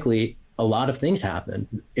 frankly, a lot of things happen,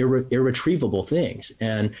 irretrievable things.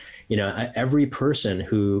 And, you know, every person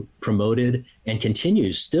who promoted and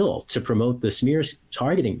continues still to promote the smears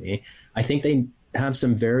targeting me, I think they have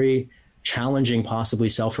some very challenging, possibly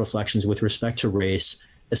self-reflections with respect to race,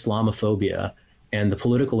 Islamophobia, and the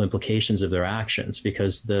political implications of their actions.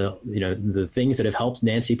 Because the things that have helped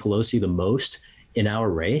Nancy Pelosi the most in our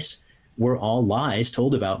race were all lies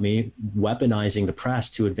told about me, weaponizing the press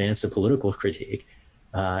to advance a political critique.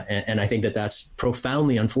 And I think that that's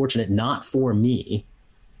profoundly unfortunate, not for me,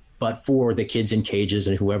 but for the kids in cages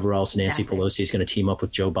and whoever else Nancy Pelosi is going to team up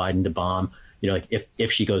with Joe Biden to bomb. You know, like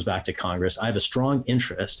if she goes back to Congress, I have a strong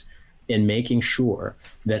interest in making sure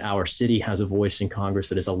that our city has a voice in Congress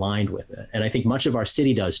that is aligned with it. And I think much of our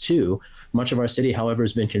city does too. Much of our city, however,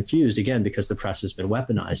 has been confused, again, because the press has been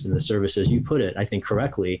weaponized in the service, as you put it, I think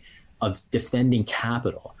correctly, of defending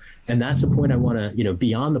capital. And that's a point I want to, you know,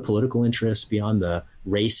 beyond the political interests, beyond the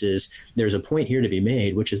races, there's a point here to be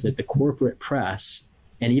made, which is that the corporate press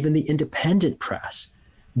and even the independent press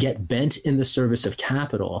get bent in the service of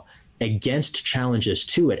capital against challenges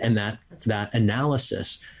to it. And that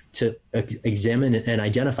analysis to examine and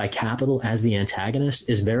identify capital as the antagonist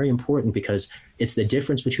is very important, because it's the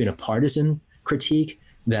difference between a partisan critique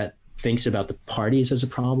that thinks about the parties as a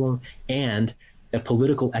problem and a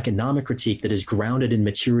political economic critique that is grounded in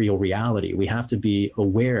material reality. We have to be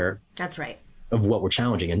aware. That's right. Of what we're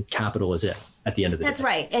challenging, and capital is it at the end of the day. That's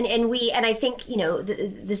right. And I think, you know,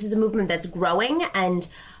 this is a movement that's growing, and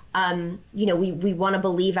you know, we want to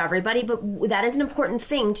believe everybody, but that is an important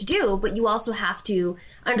thing to do. But you also have to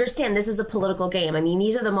understand this is a political game. I mean,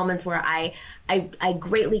 these are the moments where I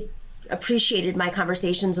greatly appreciated my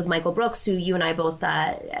conversations with Michael Brooks, who you and I both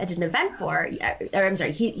did an event for. Or I'm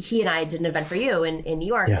sorry, he and I did an event for you in New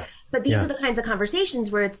York. Yeah. But these are the kinds of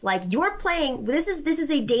conversations where it's like, you're playing, this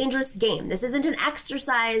is a dangerous game. This isn't an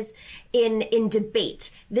exercise in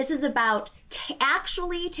debate. This is about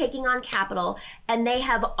actually taking on capital, and they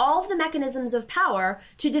have all of the mechanisms of power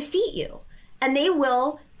to defeat you. And they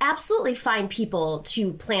will absolutely find people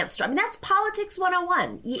to plant straw. I mean, that's politics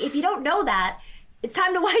 101. If you don't know that, it's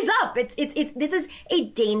time to wise up. This is a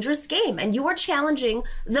dangerous game, and you are challenging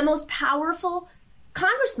the most powerful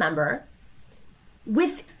Congress member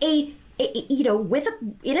in a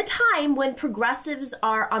time when progressives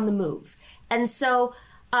are on the move. And so,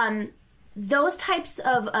 those types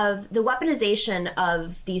of the weaponization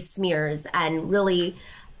of these smears and really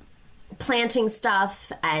planting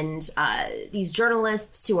stuff, and these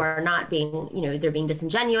journalists who are not being, they're being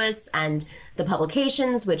disingenuous, and the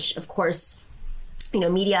publications, which of course,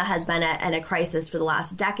 media has been at a crisis for the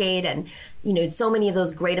last decade. And, so many of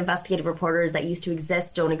those great investigative reporters that used to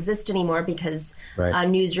exist don't exist anymore because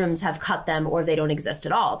newsrooms have cut them, or they don't exist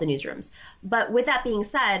at all, the newsrooms. But with that being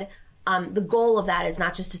said, the goal of that is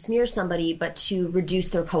not just to smear somebody, but to reduce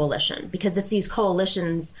their coalition, because it's these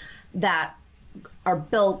coalitions that are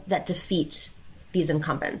built that defeat these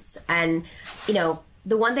incumbents. And,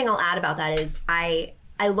 the one thing I'll add about that is I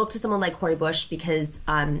look to someone like Cori Bush because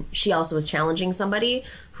she also was challenging somebody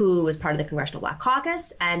who was part of the Congressional Black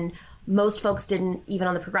Caucus, and most folks didn't, even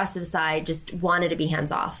on the progressive side, just wanted to be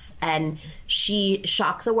hands off. And she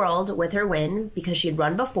shocked the world with her win because she had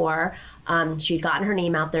run before. She'd gotten her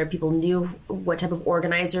name out there. People knew what type of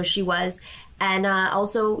organizer she was. And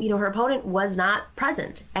also, her opponent was not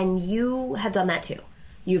present. And you have done that too.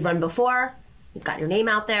 You've run before. You've got your name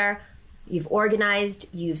out there. You've organized.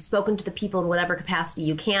 You've spoken to the people in whatever capacity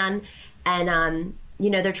you can. And,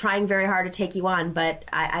 they're trying very hard to take you on. But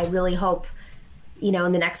I really hope, in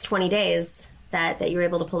the next 20 days that you're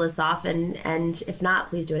able to pull this off. And if not,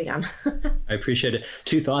 please do it again. I appreciate it.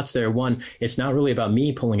 Two thoughts there. One, it's not really about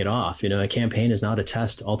me pulling it off. A campaign is not a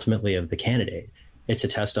test ultimately of the candidate. It's a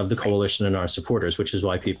test of the coalition and our supporters, which is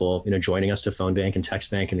why people, joining us to phone bank and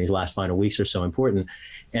text bank in these last final weeks are so important.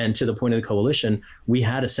 And to the point of the coalition, we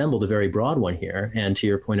had assembled a very broad one here. And to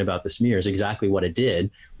your point about the smears, exactly what it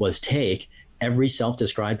did was take every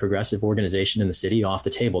self-described progressive organization in the city off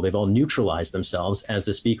the table. They've all neutralized themselves as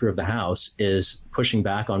the Speaker of the House is pushing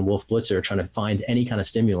back on Wolf Blitzer, trying to find any kind of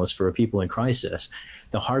stimulus for people in crisis.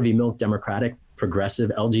 The Harvey Milk Democratic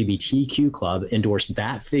Progressive LGBTQ Club endorsed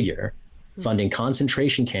that figure, funding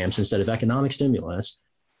concentration camps instead of economic stimulus,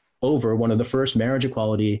 over one of the first marriage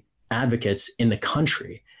equality advocates in the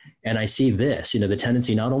country. And I see this, the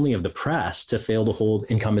tendency not only of the press to fail to hold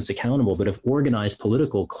incumbents accountable, but of organized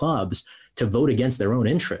political clubs to vote against their own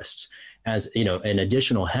interests as, an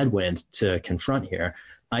additional headwind to confront here.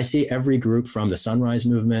 I see every group from the Sunrise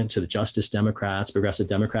Movement to the Justice Democrats, Progressive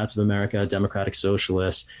Democrats of America, Democratic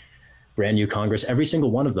Socialists, Brand New Congress, every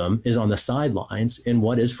single one of them is on the sidelines in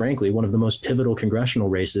what is, frankly, one of the most pivotal congressional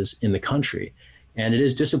races in the country. And it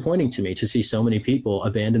is disappointing to me to see so many people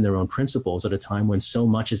abandon their own principles at a time when so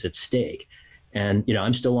much is at stake. And,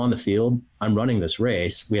 I'm still on the field. I'm running this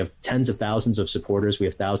race. We have tens of thousands of supporters. We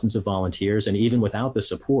have thousands of volunteers. And even without the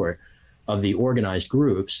support of the organized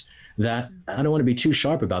groups that, I don't want to be too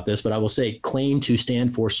sharp about this, but I will say claim to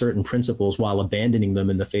stand for certain principles while abandoning them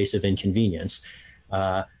in the face of inconvenience.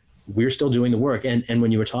 We're still doing the work. And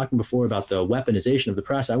when you were talking before about the weaponization of the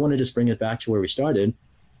press, I want to just bring it back to where we started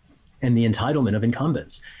and the entitlement of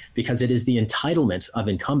incumbents, because it is the entitlement of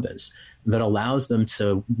incumbents that allows them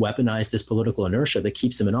to weaponize this political inertia that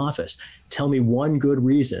keeps them in office. Tell me one good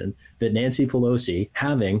reason that Nancy Pelosi,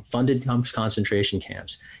 having funded concentration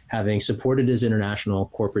camps, having supported his international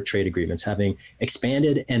corporate trade agreements, having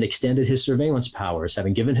expanded and extended his surveillance powers,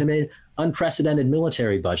 having given him an unprecedented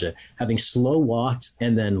military budget, having slow walked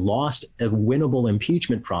and then lost a winnable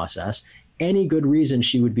impeachment process, any good reason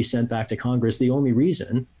she would be sent back to Congress, the only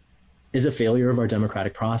reason is a failure of our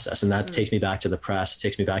democratic process. And that takes me back to the press, it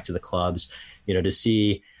takes me back to the clubs, to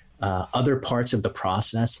see other parts of the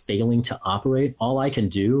process failing to operate. All I can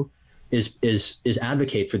do is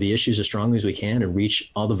advocate for the issues as strongly as we can and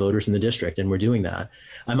reach all the voters in the district. And we're doing that.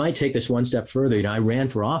 I might take this one step further. I ran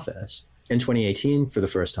for office in 2018 for the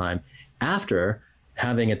first time after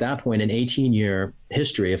having at that point an 18-year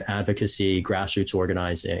history of advocacy, grassroots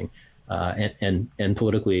organizing, and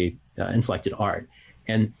politically inflected art.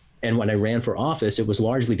 And when I ran for office, it was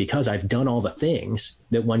largely because I've done all the things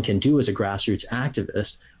that one can do as a grassroots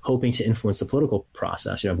activist, hoping to influence the political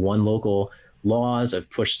process. I've won local laws, I've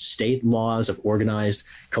pushed state laws, I've organized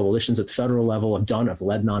coalitions at the federal level, I've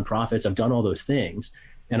led nonprofits, I've done all those things.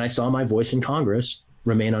 And I saw my voice in Congress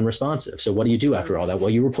remain unresponsive. So what do you do after all that?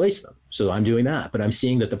 Well, you replace them. So I'm doing that. But I'm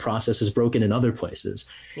seeing that the process is broken in other places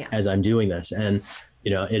as I'm doing this. And,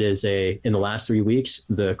 it is in the last 3 weeks,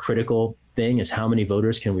 the critical thing is how many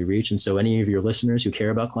voters can we reach? And so any of your listeners who care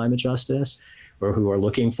about climate justice or who are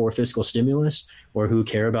looking for fiscal stimulus or who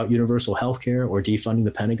care about universal health care or defunding the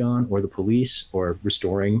Pentagon or the police or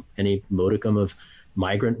restoring any modicum of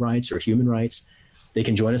migrant rights or human rights, they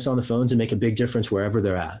can join us on the phones and make a big difference wherever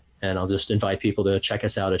they're at. And I'll just invite people to check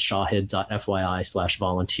us out at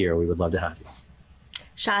shahid.fyi/volunteer. We would love to have you.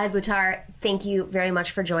 Shahid Buttar, thank you very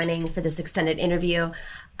much for joining for this extended interview.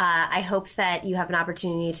 I hope that you have an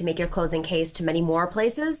opportunity to make your closing case to many more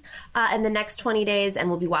places in the next 20 days, and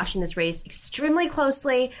we'll be watching this race extremely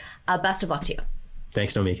closely. Best of luck to you.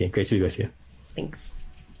 Thanks, Nomiki. Great to be with you. Thanks.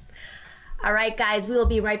 All right, guys, we will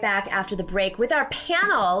be right back after the break with our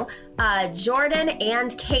panel. Jordan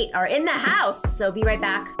and Kate are in the house, so be right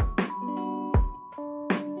back.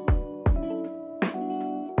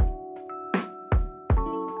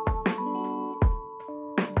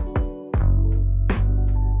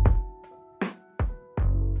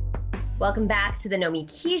 Welcome back to the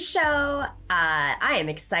Nomiki Show. I am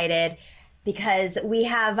excited because we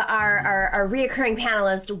have our reoccurring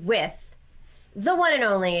panelist with the one and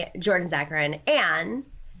only Jordan Zakarin and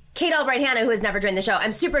Kate Albright Hanna, who has never joined the show.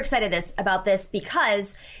 I'm super excited about this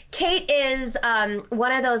because Kate is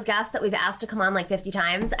one of those guests that we've asked to come on like 50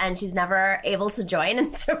 times, and she's never able to join,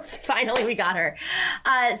 and so finally we got her.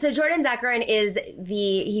 So Jordan Zakarin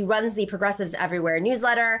he runs the Progressives Everywhere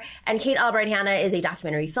newsletter, and Kate Albright Hanna is a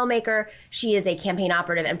documentary filmmaker. She is a campaign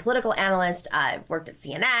operative and political analyst, worked at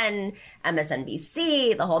CNN,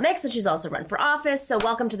 MSNBC, the whole mix, and she's also run for office. So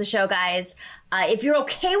welcome to the show, guys. If you're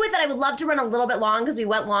okay with it, I would love to run a little bit long because we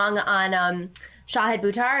went long on Shahid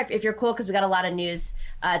Buttar, if you're cool, because we got a lot of news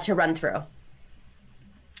to run through.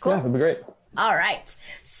 Cool. Yeah, that'd be great. All right.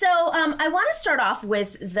 So I want to start off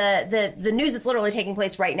with the news that's literally taking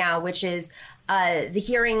place right now, which is the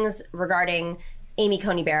hearings regarding Amy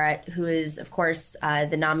Coney Barrett, who is, of course,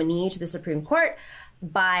 the nominee to the Supreme Court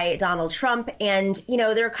by Donald Trump. And,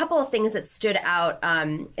 there are a couple of things that stood out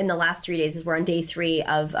in the last 3 days as we're on day 3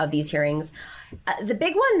 of these hearings. The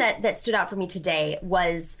big one that stood out for me today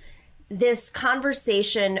was this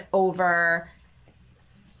conversation over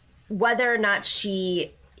whether or not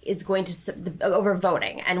she is going to over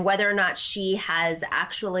voting and whether or not she has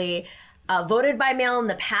actually voted by mail in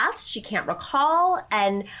the past. She can't recall.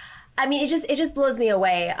 And I mean, it just blows me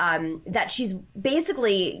away that she's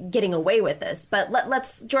basically getting away with this. But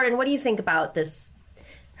let's, Jordan, what do you think about this,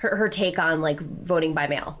 her take on like voting by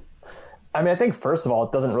mail? I mean, I think first of all,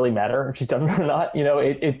 it doesn't really matter if she's done it or not.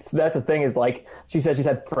 That's the thing is, like she said, she's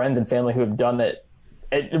had friends and family who have done it.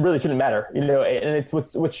 It really shouldn't matter, and it's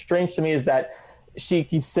what's strange to me is that she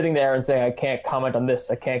keeps sitting there and saying, I can't comment on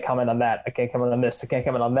this. I can't comment on that. I can't comment on this. I can't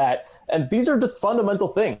comment on that. And these are just fundamental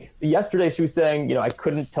things. Yesterday, she was saying, I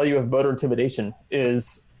couldn't tell you if voter intimidation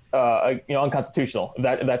is, unconstitutional.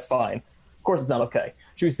 If that's fine. Of course, it's not okay.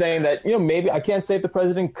 She was saying that, maybe I can't say if the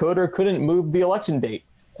president could or couldn't move the election date.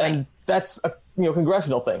 And that's a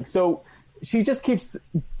congressional thing. So she just keeps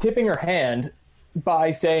tipping her hand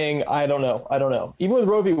by saying, I don't know. Even with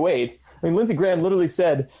Roe v. Wade, I mean, Lindsey Graham literally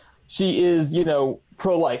said she is,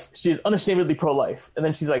 pro-life. She is unashamedly pro-life. And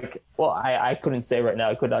then she's like, well, I couldn't say right now.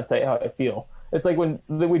 I could not tell you how I feel. It's like when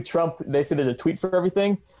with Trump, they say there's a tweet for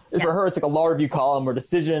everything. Yes. For her, it's like a law review column or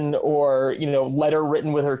decision or, letter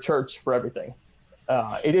written with her church for everything.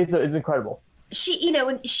 It's incredible. She,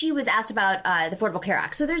 when she was asked about the Affordable Care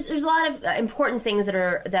Act, so there's a lot of important things that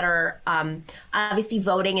are obviously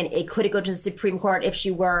voting, and it could go to the Supreme Court if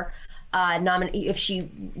she were if she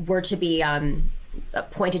were to be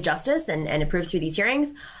appointed justice and approved through these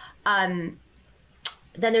hearings. Then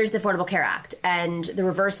there's the Affordable Care Act and the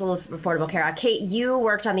reversal of Affordable Care Act. Kate, you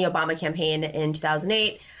worked on the Obama campaign in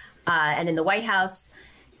 2008 and in the White House.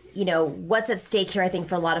 What's at stake here, I think,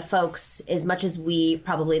 for a lot of folks, as much as we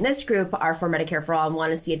probably in this group are for Medicare for all and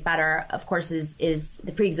want to see it better, of course, is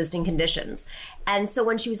the pre-existing conditions. And so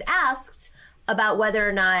when she was asked about whether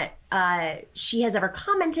or not she has ever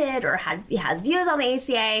commented or has views on the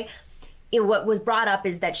ACA, what was brought up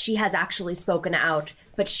is that she has actually spoken out,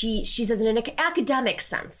 but she says in an academic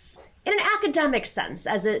sense,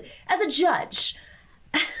 as a judge.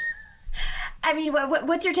 I mean,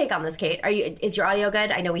 what's your take on this, Kate? Is your audio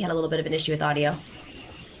good? I know we had a little bit of an issue with audio.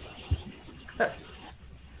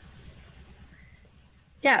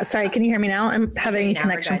 Yeah, sorry. Can you hear me now? I'm having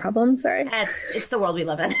connection problems. Sorry. It's the world we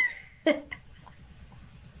live in.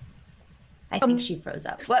 I think she froze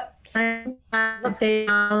up. What?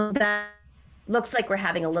 Looks like we're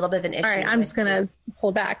having a little bit of an issue. All right, I'm just going to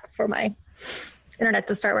pull back for my internet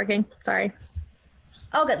to start working. Sorry.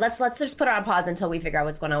 Oh, good. Let's just put it on pause until we figure out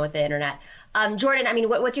what's going on with the internet. Jordan, I mean,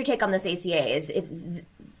 what's your take on this ACA? Is it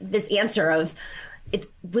this answer of it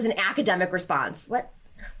was an academic response? What?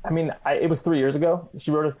 I mean, it was 3 years ago.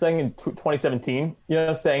 She wrote a thing in 2017,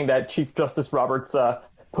 saying that Chief Justice Roberts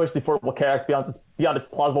pushed the Affordable Care Act beyond its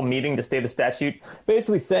plausible meaning to stay the statute,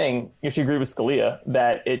 basically saying she agreed with Scalia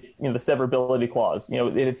that the severability clause,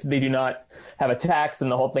 if they do not have a tax, then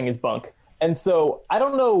the whole thing is bunk. And so I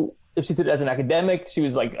don't know if she did it as an academic. She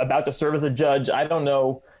was like about to serve as a judge. I don't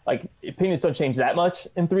know. Like, opinions don't change that much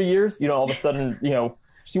in 3 years. All of a sudden,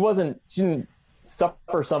 she didn't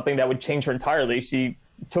suffer something that would change her entirely. She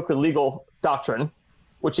took her legal doctrine,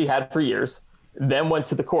 which she had for years, then went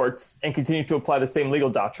to the courts and continued to apply the same legal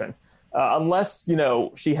doctrine. Unless,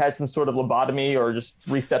 she had some sort of lobotomy or just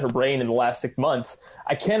reset her brain in the last 6 months,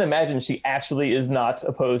 I can't imagine she actually is not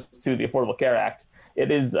opposed to the Affordable Care Act. It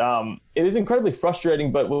is incredibly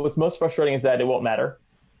frustrating, but what's most frustrating is that it won't matter.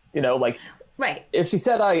 Right. If she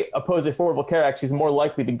said I oppose the Affordable Care Act, she's more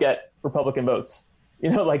likely to get Republican votes.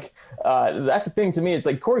 That's the thing to me. It's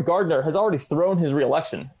like Cory Gardner has already thrown his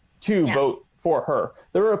reelection to vote for her.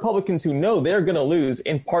 There are Republicans who know they're going to lose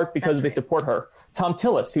in part because they support her. Tom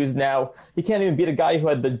Tillis, who's now, he can't even beat a guy who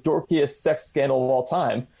had the dorkiest sex scandal of all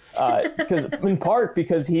time,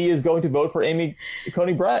 because he is going to vote for Amy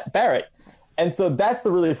Coney Barrett. And so that's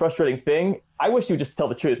the really frustrating thing. I wish you would just tell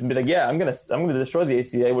the truth and be like, yeah, I'm going to destroy the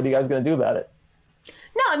ACA. What are you guys going to do about it?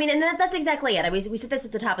 No, I mean, and that's exactly it. We said this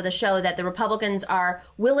at the top of the show, that the Republicans are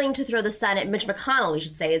willing to throw the Senate, Mitch McConnell, we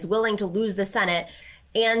should say, is willing to lose the Senate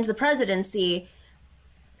and the presidency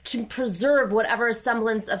to preserve whatever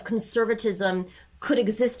semblance of conservatism could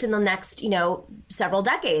exist in the next, several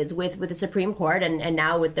decades with the Supreme Court and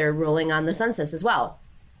now with their ruling on the census as well.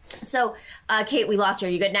 So, Kate, we lost her.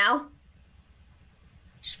 Are you good now?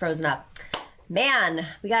 She's frozen up. Man,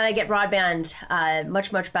 we got to get broadband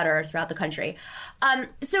much, much better throughout the country.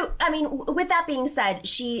 So, I mean, with that being said,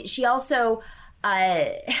 she also,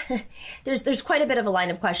 there's quite a bit of a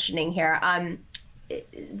line of questioning here.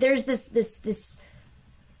 There's this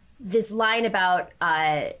line about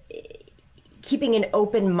keeping an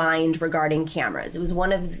open mind regarding cameras. It was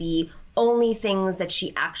one of the only things that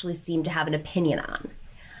she actually seemed to have an opinion on.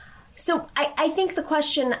 So I think the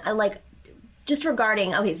question, just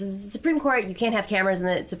regarding, okay, so the Supreme Court, you can't have cameras in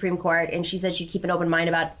the Supreme Court, and she said she'd keep an open mind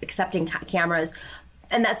about accepting cameras,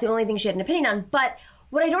 and that's the only thing she had an opinion on. But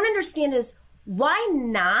what I don't understand is why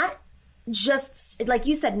not just, like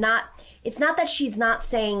you said, it's not that she's not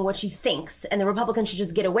saying what she thinks and the Republicans should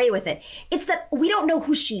just get away with it. It's that we don't know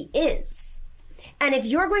who she is. And if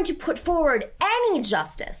you're going to put forward any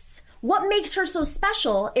justice, what makes her so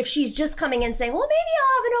special if she's just coming in saying, well, maybe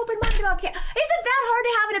I'll have an open mind about cameras? Is it that hard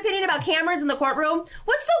to have an opinion about cameras in the courtroom?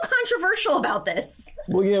 What's so controversial about this?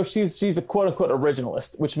 Well, she's a quote unquote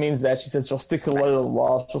originalist, which means that she says she'll stick to the letter of the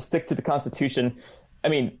law. She'll stick to the Constitution. I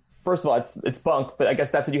mean, first of all, it's bunk, but I guess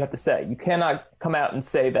that's what you have to say. You cannot come out and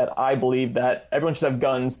say that I believe that everyone should have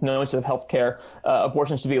guns, no one should have health care,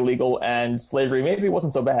 abortion should be illegal, and slavery maybe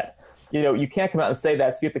wasn't so bad. You can't come out and say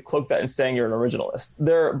that, so you have to cloak that in saying you're an originalist.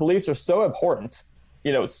 Their beliefs are so abhorrent,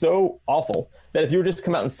 so awful, that if you were just to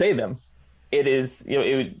come out and say them, it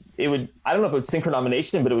would, I don't know if it would sink her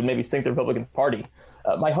nomination, but it would maybe sink the Republican Party.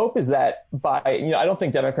 My hope is that I don't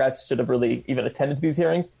think Democrats should have really even attended to these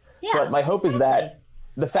hearings, but my hope is that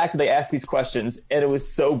the fact that they asked these questions and it was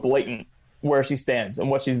so blatant where she stands and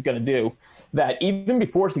what she's going to do, that even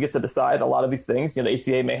before she gets to decide a lot of these things, the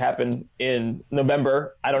ACA may happen in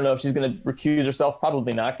November. I don't know if she's going to recuse herself.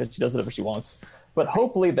 Probably not, because she does whatever she wants. But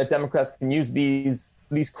hopefully that Democrats can use these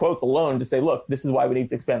quotes alone to say, look, this is why we need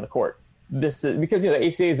to expand the court. This is because the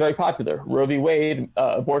ACA is very popular. Roe v. Wade,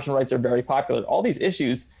 abortion rights are very popular. All these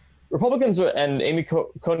issues, Republicans and Amy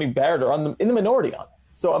Coney Barrett are in the minority on.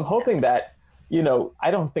 So I'm hoping that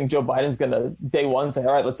I don't think Joe Biden's going to day one say,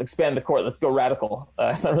 all right, let's expand the court. Let's go radical.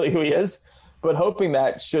 That's not really who he is. But hoping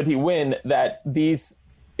that should he win, that these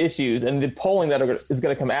issues and the polling that is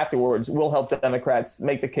going to come afterwards will help the Democrats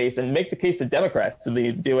make the case to Democrats so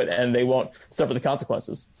they do it and they won't suffer the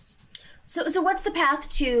consequences. So what's the path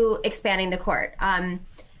to expanding the court?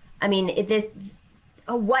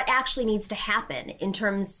 What actually needs to happen in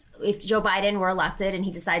terms, if Joe Biden were elected and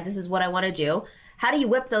he decides this is what I want to do, how do you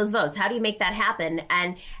whip those votes? How do you make that happen?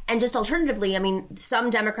 And just alternatively,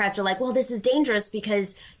 some Democrats are like, well, this is dangerous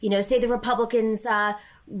because, say the Republicans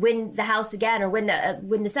win the House again or win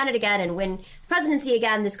the Senate again and win the presidency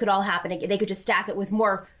again, this could all happen. They could just stack it with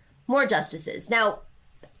more justices. Now,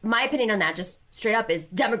 my opinion on that, just straight up, is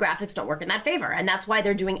demographics don't work in that favor. And that's why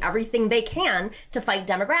they're doing everything they can to fight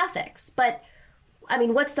demographics. But,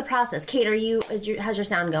 what's the process? Kate, how's your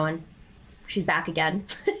sound going? She's back again.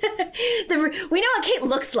 We know what Kate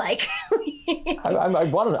looks like. I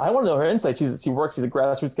want to know her insight. She's a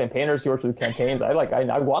grassroots campaigner. She works with campaigns. I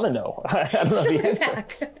want to know. I don't know the answer.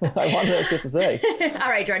 I want to know what she has to say. All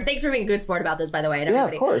right, Jordan. Thanks for being a good sport about this, by the way. Yeah,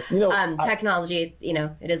 of course. Technology,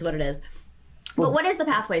 it is what it is. But what is the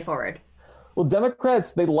pathway forward? Well,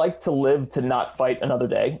 Democrats, they like to live to not fight another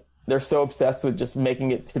day. they're so obsessed with just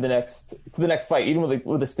making it to the next fight, even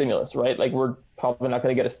with a stimulus, right? Like, we're probably not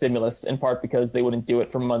going to get a stimulus, in part because they wouldn't do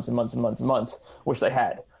it for months and months and months and months, which they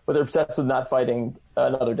had. But they're obsessed with not fighting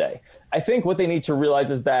another day. I think what they need to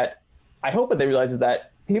realize is that, I hope what they realize is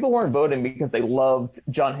that people weren't voting because they loved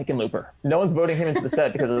John Hickenlooper. No one's voting him into the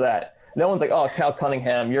Senate because of that. No one's like, oh, Cal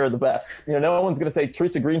Cunningham, you're the best. No one's going to say,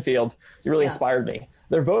 Teresa Greenfield, you really inspired me.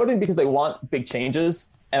 They're voting because they want big changes.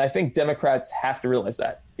 And I think Democrats have to realize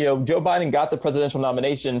that. Joe Biden got the presidential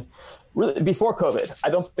nomination really before COVID. I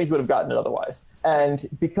don't think he would have gotten it otherwise. And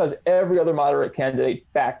because every other moderate candidate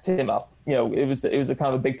backed him up, it was a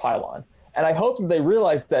kind of a big pylon. And I hope that they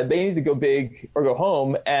realize that they need to go big or go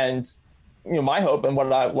home. And my hope, and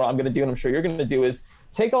what I'm going to do, and I'm sure you're going to do, is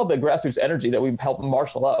take all the grassroots energy that we've helped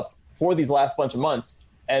marshal up for these last bunch of months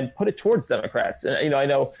and put it towards Democrats. And I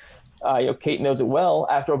know Kate knows it well.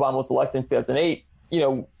 After Obama was elected in 2008,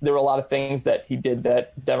 there were a lot of things that he did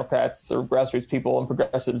that Democrats or grassroots people and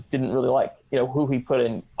progressives didn't really like. Who he put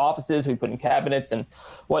in offices, who he put in cabinets and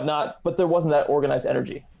whatnot. But there wasn't that organized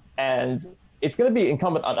energy. And it's going to be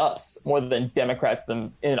incumbent on us more than Democrats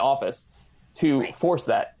them in office to force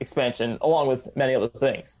that expansion, along with many other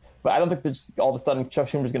things. But I don't think that just all of a sudden Chuck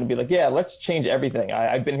Schumer is going to be like, yeah, let's change everything.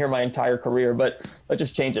 I've been here my entire career, but let's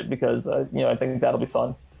just change it because, I think that'll be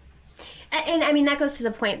fun. And I mean, that goes to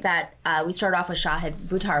the point that we started off with Shahid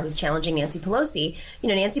Buttar, who's challenging Nancy Pelosi.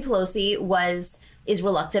 Nancy Pelosi is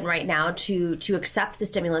reluctant right now to accept the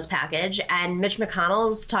stimulus package, and Mitch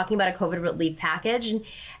McConnell's talking about a COVID relief package.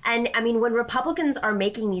 And I mean, when Republicans are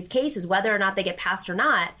making these cases, whether or not they get passed or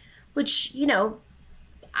not, which,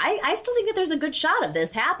 I still think that there's a good shot of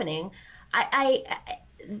this happening.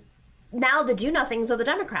 Now the do-nothings are the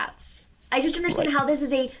Democrats. I just understand how this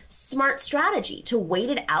is a smart strategy to wait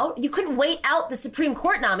it out. You couldn't wait out the Supreme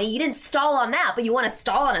Court nominee. You didn't stall on that, but you want to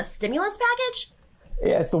stall on a stimulus package?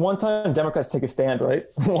 Yeah, it's the one time Democrats take a stand, right?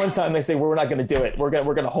 One time they say, we're not going to do it. We're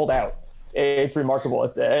going to hold out. It's remarkable.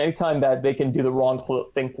 It's any time that they can do the wrong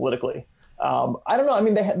thing politically. I don't know. I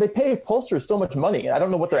mean, they pay pollsters so much money, and I don't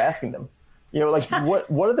know what they're asking them.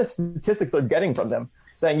 What are the statistics they're getting from them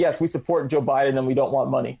saying, yes, we support Joe Biden and we don't want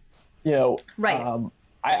money? Right.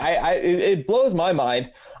 It blows my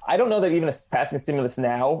mind. I don't know that even passing a stimulus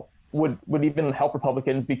now would even help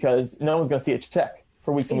Republicans, because no one's going to see a check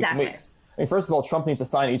for weeks and weeks and weeks. I mean, first of all, Trump needs to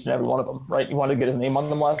sign each and every one of them, right? You wanted to get his name on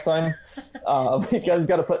them last time. You guys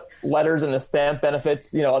got to put letters in the stamp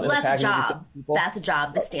benefits, in the package. That's a job. That's a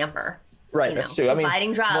job, the stamper. Right, that's true. I mean,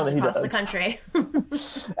 providing jobs across the country.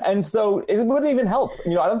 And so it wouldn't even help.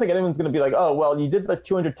 I don't think anyone's going to be like, oh, well, you did let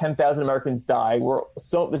 210,000 Americans die.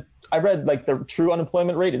 I read the true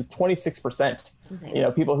unemployment rate is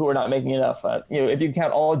 26%. People who are not making enough. If you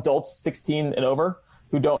count all adults 16 and over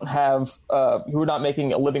who don't have, who are not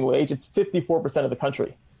making a living wage, it's 54% of the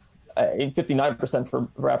country, 59%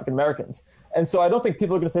 for African Americans. And so I don't think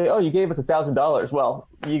people are going to say, oh, you gave us $1,000. Well,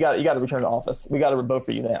 you got to return to office. We got to vote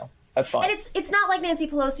for you now. That's fine. And it's not like Nancy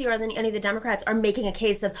Pelosi or any of the Democrats are making a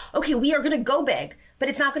case of, okay, we are going to go big, but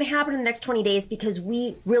it's not going to happen in the next 20 days because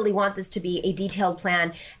we really want this to be a detailed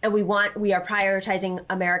plan, and we are prioritizing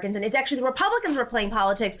Americans. And it's actually the Republicans who are playing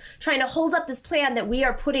politics, trying to hold up this plan that we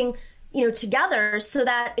are putting together so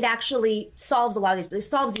that it actually solves a lot of these. It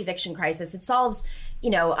solves the eviction crisis. It solves,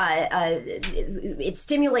 it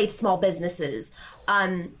stimulates small businesses.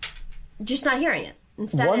 Just not hearing it.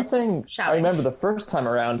 Instead, one thing shouting. I remember the first time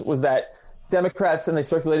around was that Democrats, and they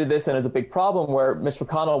circulated this, and it was a big problem, where Mitch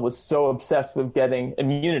McConnell was so obsessed with getting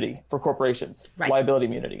immunity for corporations, liability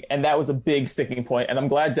immunity. And that was a big sticking point. And I'm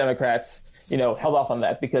glad Democrats, held off on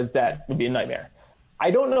that, because that would be a nightmare. I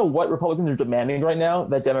don't know what Republicans are demanding right now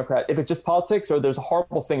that if it's just politics, or there's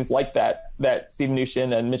horrible things like that Steve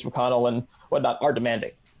Mnuchin and Mitch McConnell and whatnot are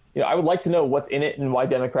demanding. I would like to know what's in it and why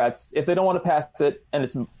Democrats, if they don't want to pass it, and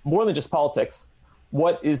it's more than just politics,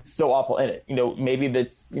 what is so awful in it? Maybe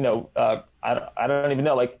that's, I don't even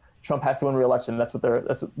know, like Trump has to win re-election. That's what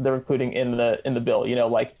they're including in the bill,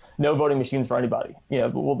 no voting machines for anybody.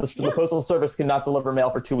 The Postal Service cannot deliver mail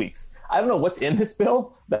for 2 weeks. I don't know what's in this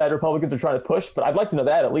bill that Republicans are trying to push, but I'd like to know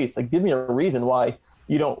that at least. Like, give me a reason why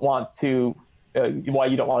you don't want to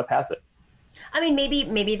pass it. I mean,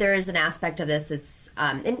 maybe there is an aspect of this that's,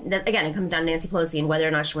 and that, again, it comes down to Nancy Pelosi and whether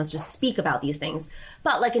or not she wants to speak about these things.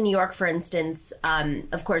 But like in New York, for instance,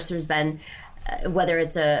 of course, there's been, whether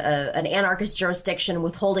it's an anarchist jurisdiction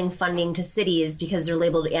withholding funding to cities because they're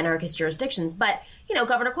labeled anarchist jurisdictions. But,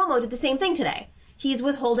 Governor Cuomo did the same thing today. He's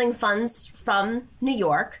withholding funds from New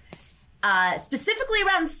York, specifically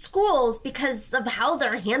around schools because of how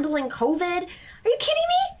they're handling COVID. Are you kidding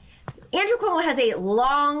me? Andrew Cuomo has a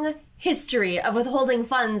long history of withholding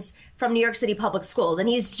funds from New York City public schools. And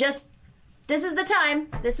he's just, this is the time.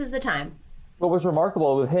 This is the time. What was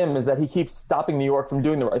remarkable with him is that he keeps stopping New York from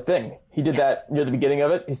doing the right thing. He did that near the beginning of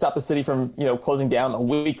it. He stopped the city from, closing down a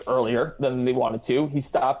week earlier than they wanted to. He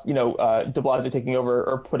stopped, de Blasio taking over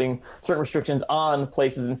or putting certain restrictions on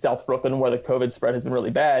places in South Brooklyn where the COVID spread has been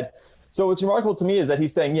really bad. So what's remarkable to me is that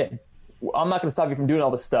he's saying, I'm not going to stop you from doing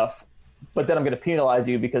all this stuff, but then I'm going to penalize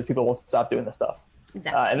you because people won't stop doing this stuff.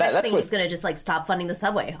 Exactly. And that's what he's going to just stop funding the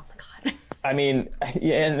subway. Oh my God. I mean,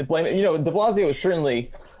 and blame it. De Blasio is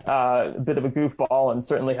certainly a bit of a goofball and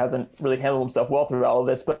certainly hasn't really handled himself well through all of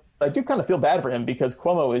this. But I do kind of feel bad for him because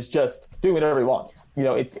Cuomo is just doing whatever he wants.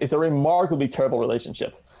 It's a remarkably terrible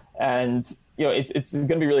relationship. And, it's going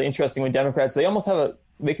to be really interesting when Democrats, they can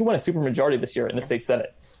win a supermajority this year in the state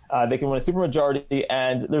Senate. They can win a supermajority,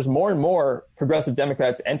 and there's more and more progressive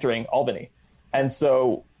Democrats entering Albany. And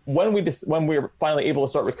so when we're finally able to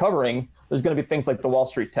start recovering, there's going to be things like the Wall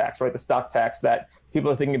Street tax, right? The stock tax that people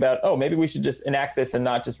are thinking about, maybe we should just enact this and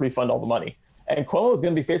not just refund all the money. And Cuomo is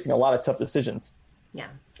going to be facing a lot of tough decisions. Yeah.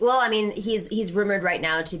 Well, I mean, he's rumored right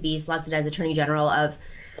now to be selected as Attorney General of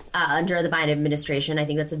under the Biden administration. I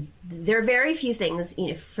think there are very few things,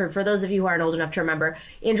 for those of you who aren't old enough to remember,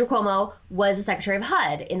 Andrew Cuomo was the Secretary of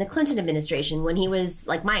HUD in the Clinton administration when he was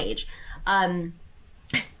like my age.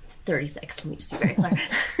 36, let me just be very clear.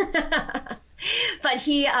 But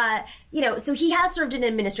he, so he has served in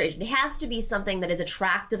administration. It has to be something that is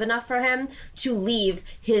attractive enough for him to leave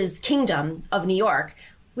his kingdom of New York,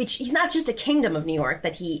 which he's not just a kingdom of New York,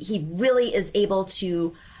 that he really is able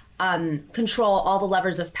to control all the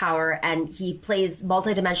levers of power, and he plays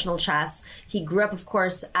multidimensional chess. He grew up, of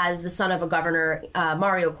course, as the son of a governor,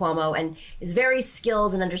 Mario Cuomo, and is very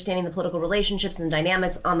skilled in understanding the political relationships and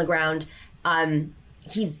dynamics on the ground.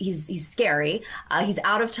 He's scary. He's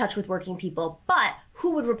out of touch with working people, but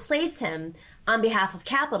who would replace him on behalf of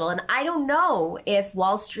capital? And I don't know if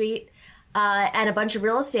Wall Street and a bunch of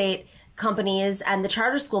real estate companies and the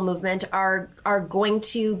charter school movement are going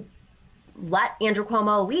to let Andrew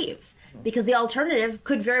Cuomo leave, because the alternative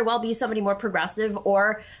could very well be somebody more progressive,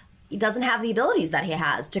 or he doesn't have the abilities that he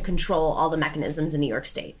has to control all the mechanisms in New York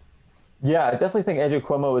State. Yeah, I definitely think Andrew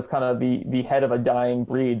Cuomo is kind of the head of a dying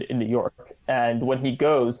breed in New York. And when he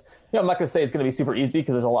goes, I'm not going to say it's going to be super easy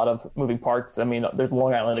because there's a lot of moving parts. I mean, there's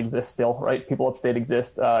Long Island exists still, right? People upstate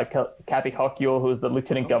exist. Kathy Hochul, who's the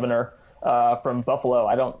lieutenant governor from Buffalo.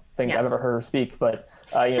 I don't think I've ever heard her speak, but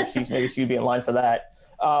maybe she'd be in line for that.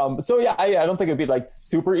 I don't think it'd be like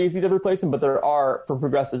super easy to replace him, but there are for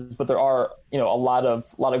progressives, but there are, a lot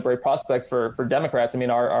of great prospects for Democrats. I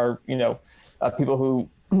mean, our people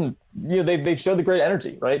who, they've showed the great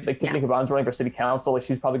energy, right? Like Tiffany Caban's running for city council. Like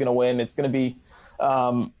she's probably going to win. It's going to be,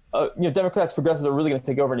 Democrats, progressives are really going to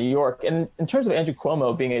take over New York. And in terms of Andrew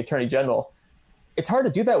Cuomo being an attorney general, it's hard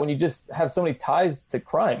to do that when you just have so many ties to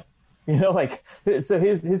crime. So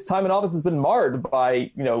his time in office has been marred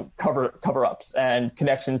by, cover-ups and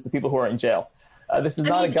connections to people who are in jail. This is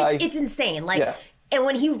not a guy. It's insane. And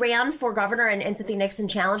when he ran for governor and Cynthia Nixon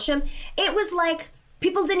challenged him, it was like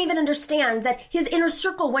people didn't even understand that his inner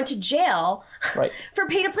circle went to jail for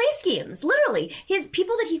pay-to-play schemes. Literally, his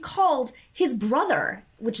people that he called his brother,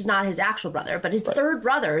 which is not his actual brother, but his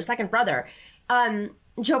second brother,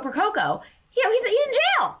 Joe Percoco. He's in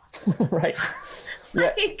jail. Right.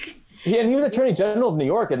 Yeah. And he was Attorney General of New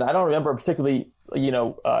York, and I don't remember a particularly,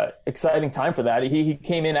 exciting time for that. He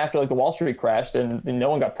came in after the Wall Street crashed, and no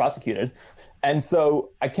one got prosecuted, and so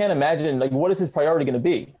I can't imagine what is his priority going to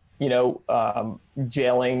be?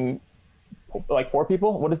 Jailing poor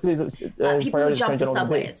people. What is his people priority? Who jump the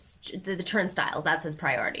subways, the turnstiles. That's his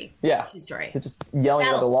priority. Yeah, true story. They're just yelling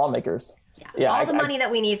at the lawmakers. Yeah, all the money that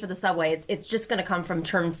we need for the subway, it's just going to come from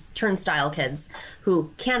turnstile kids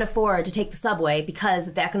who can't afford to take the subway because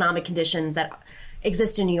of the economic conditions that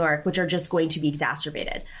exist in New York, which are just going to be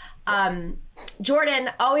exacerbated. Jordan,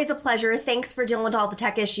 always a pleasure. Thanks for dealing with all the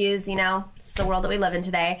tech issues. It's the world that we live in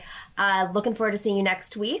today. Looking forward to seeing you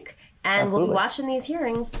next week. And Absolutely. We'll be watching these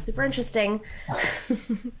hearings. Super interesting.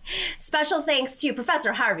 Special thanks to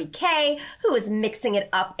Professor Harvey K, who is mixing it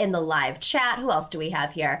up in the live chat. Who else do we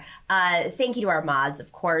have here? Thank you to our mods,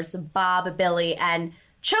 of course, Bob, Billy, and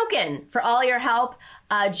Chokin for all your help.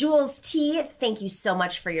 Jules T, thank you so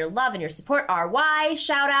much for your love and your support. RY,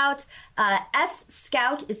 shout out. S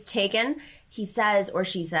Scout is taken. He says, or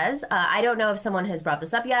she says, I don't know if someone has brought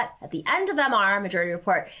this up yet. At the end of MR, Majority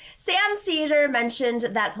Report, Sam Cedar mentioned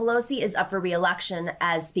that Pelosi is up for re-election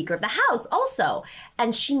as Speaker of the House also,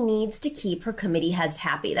 and she needs to keep her committee heads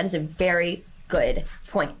happy. That is a very good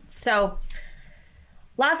point. So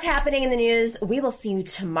Lots happening in the news. We will see you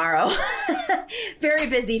tomorrow. Very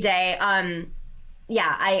busy day.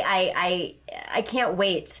 Yeah, I can't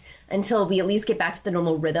wait until we at least get back to the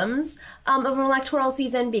normal rhythms of an electoral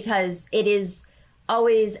season, because it is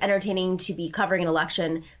always entertaining to be covering an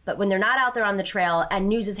election. But when they're not out there on the trail and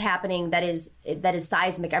news is happening that is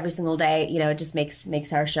seismic every single day, it just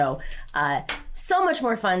makes our show so much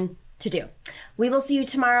more fun to do. We will see you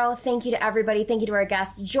tomorrow. Thank you to everybody. Thank you to our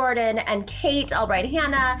guests, Jordan and Kate, Albright,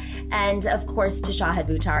 Hanna, and of course to Shahid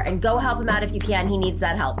Buttar. And go help him out if you can. He needs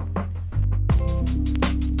that help.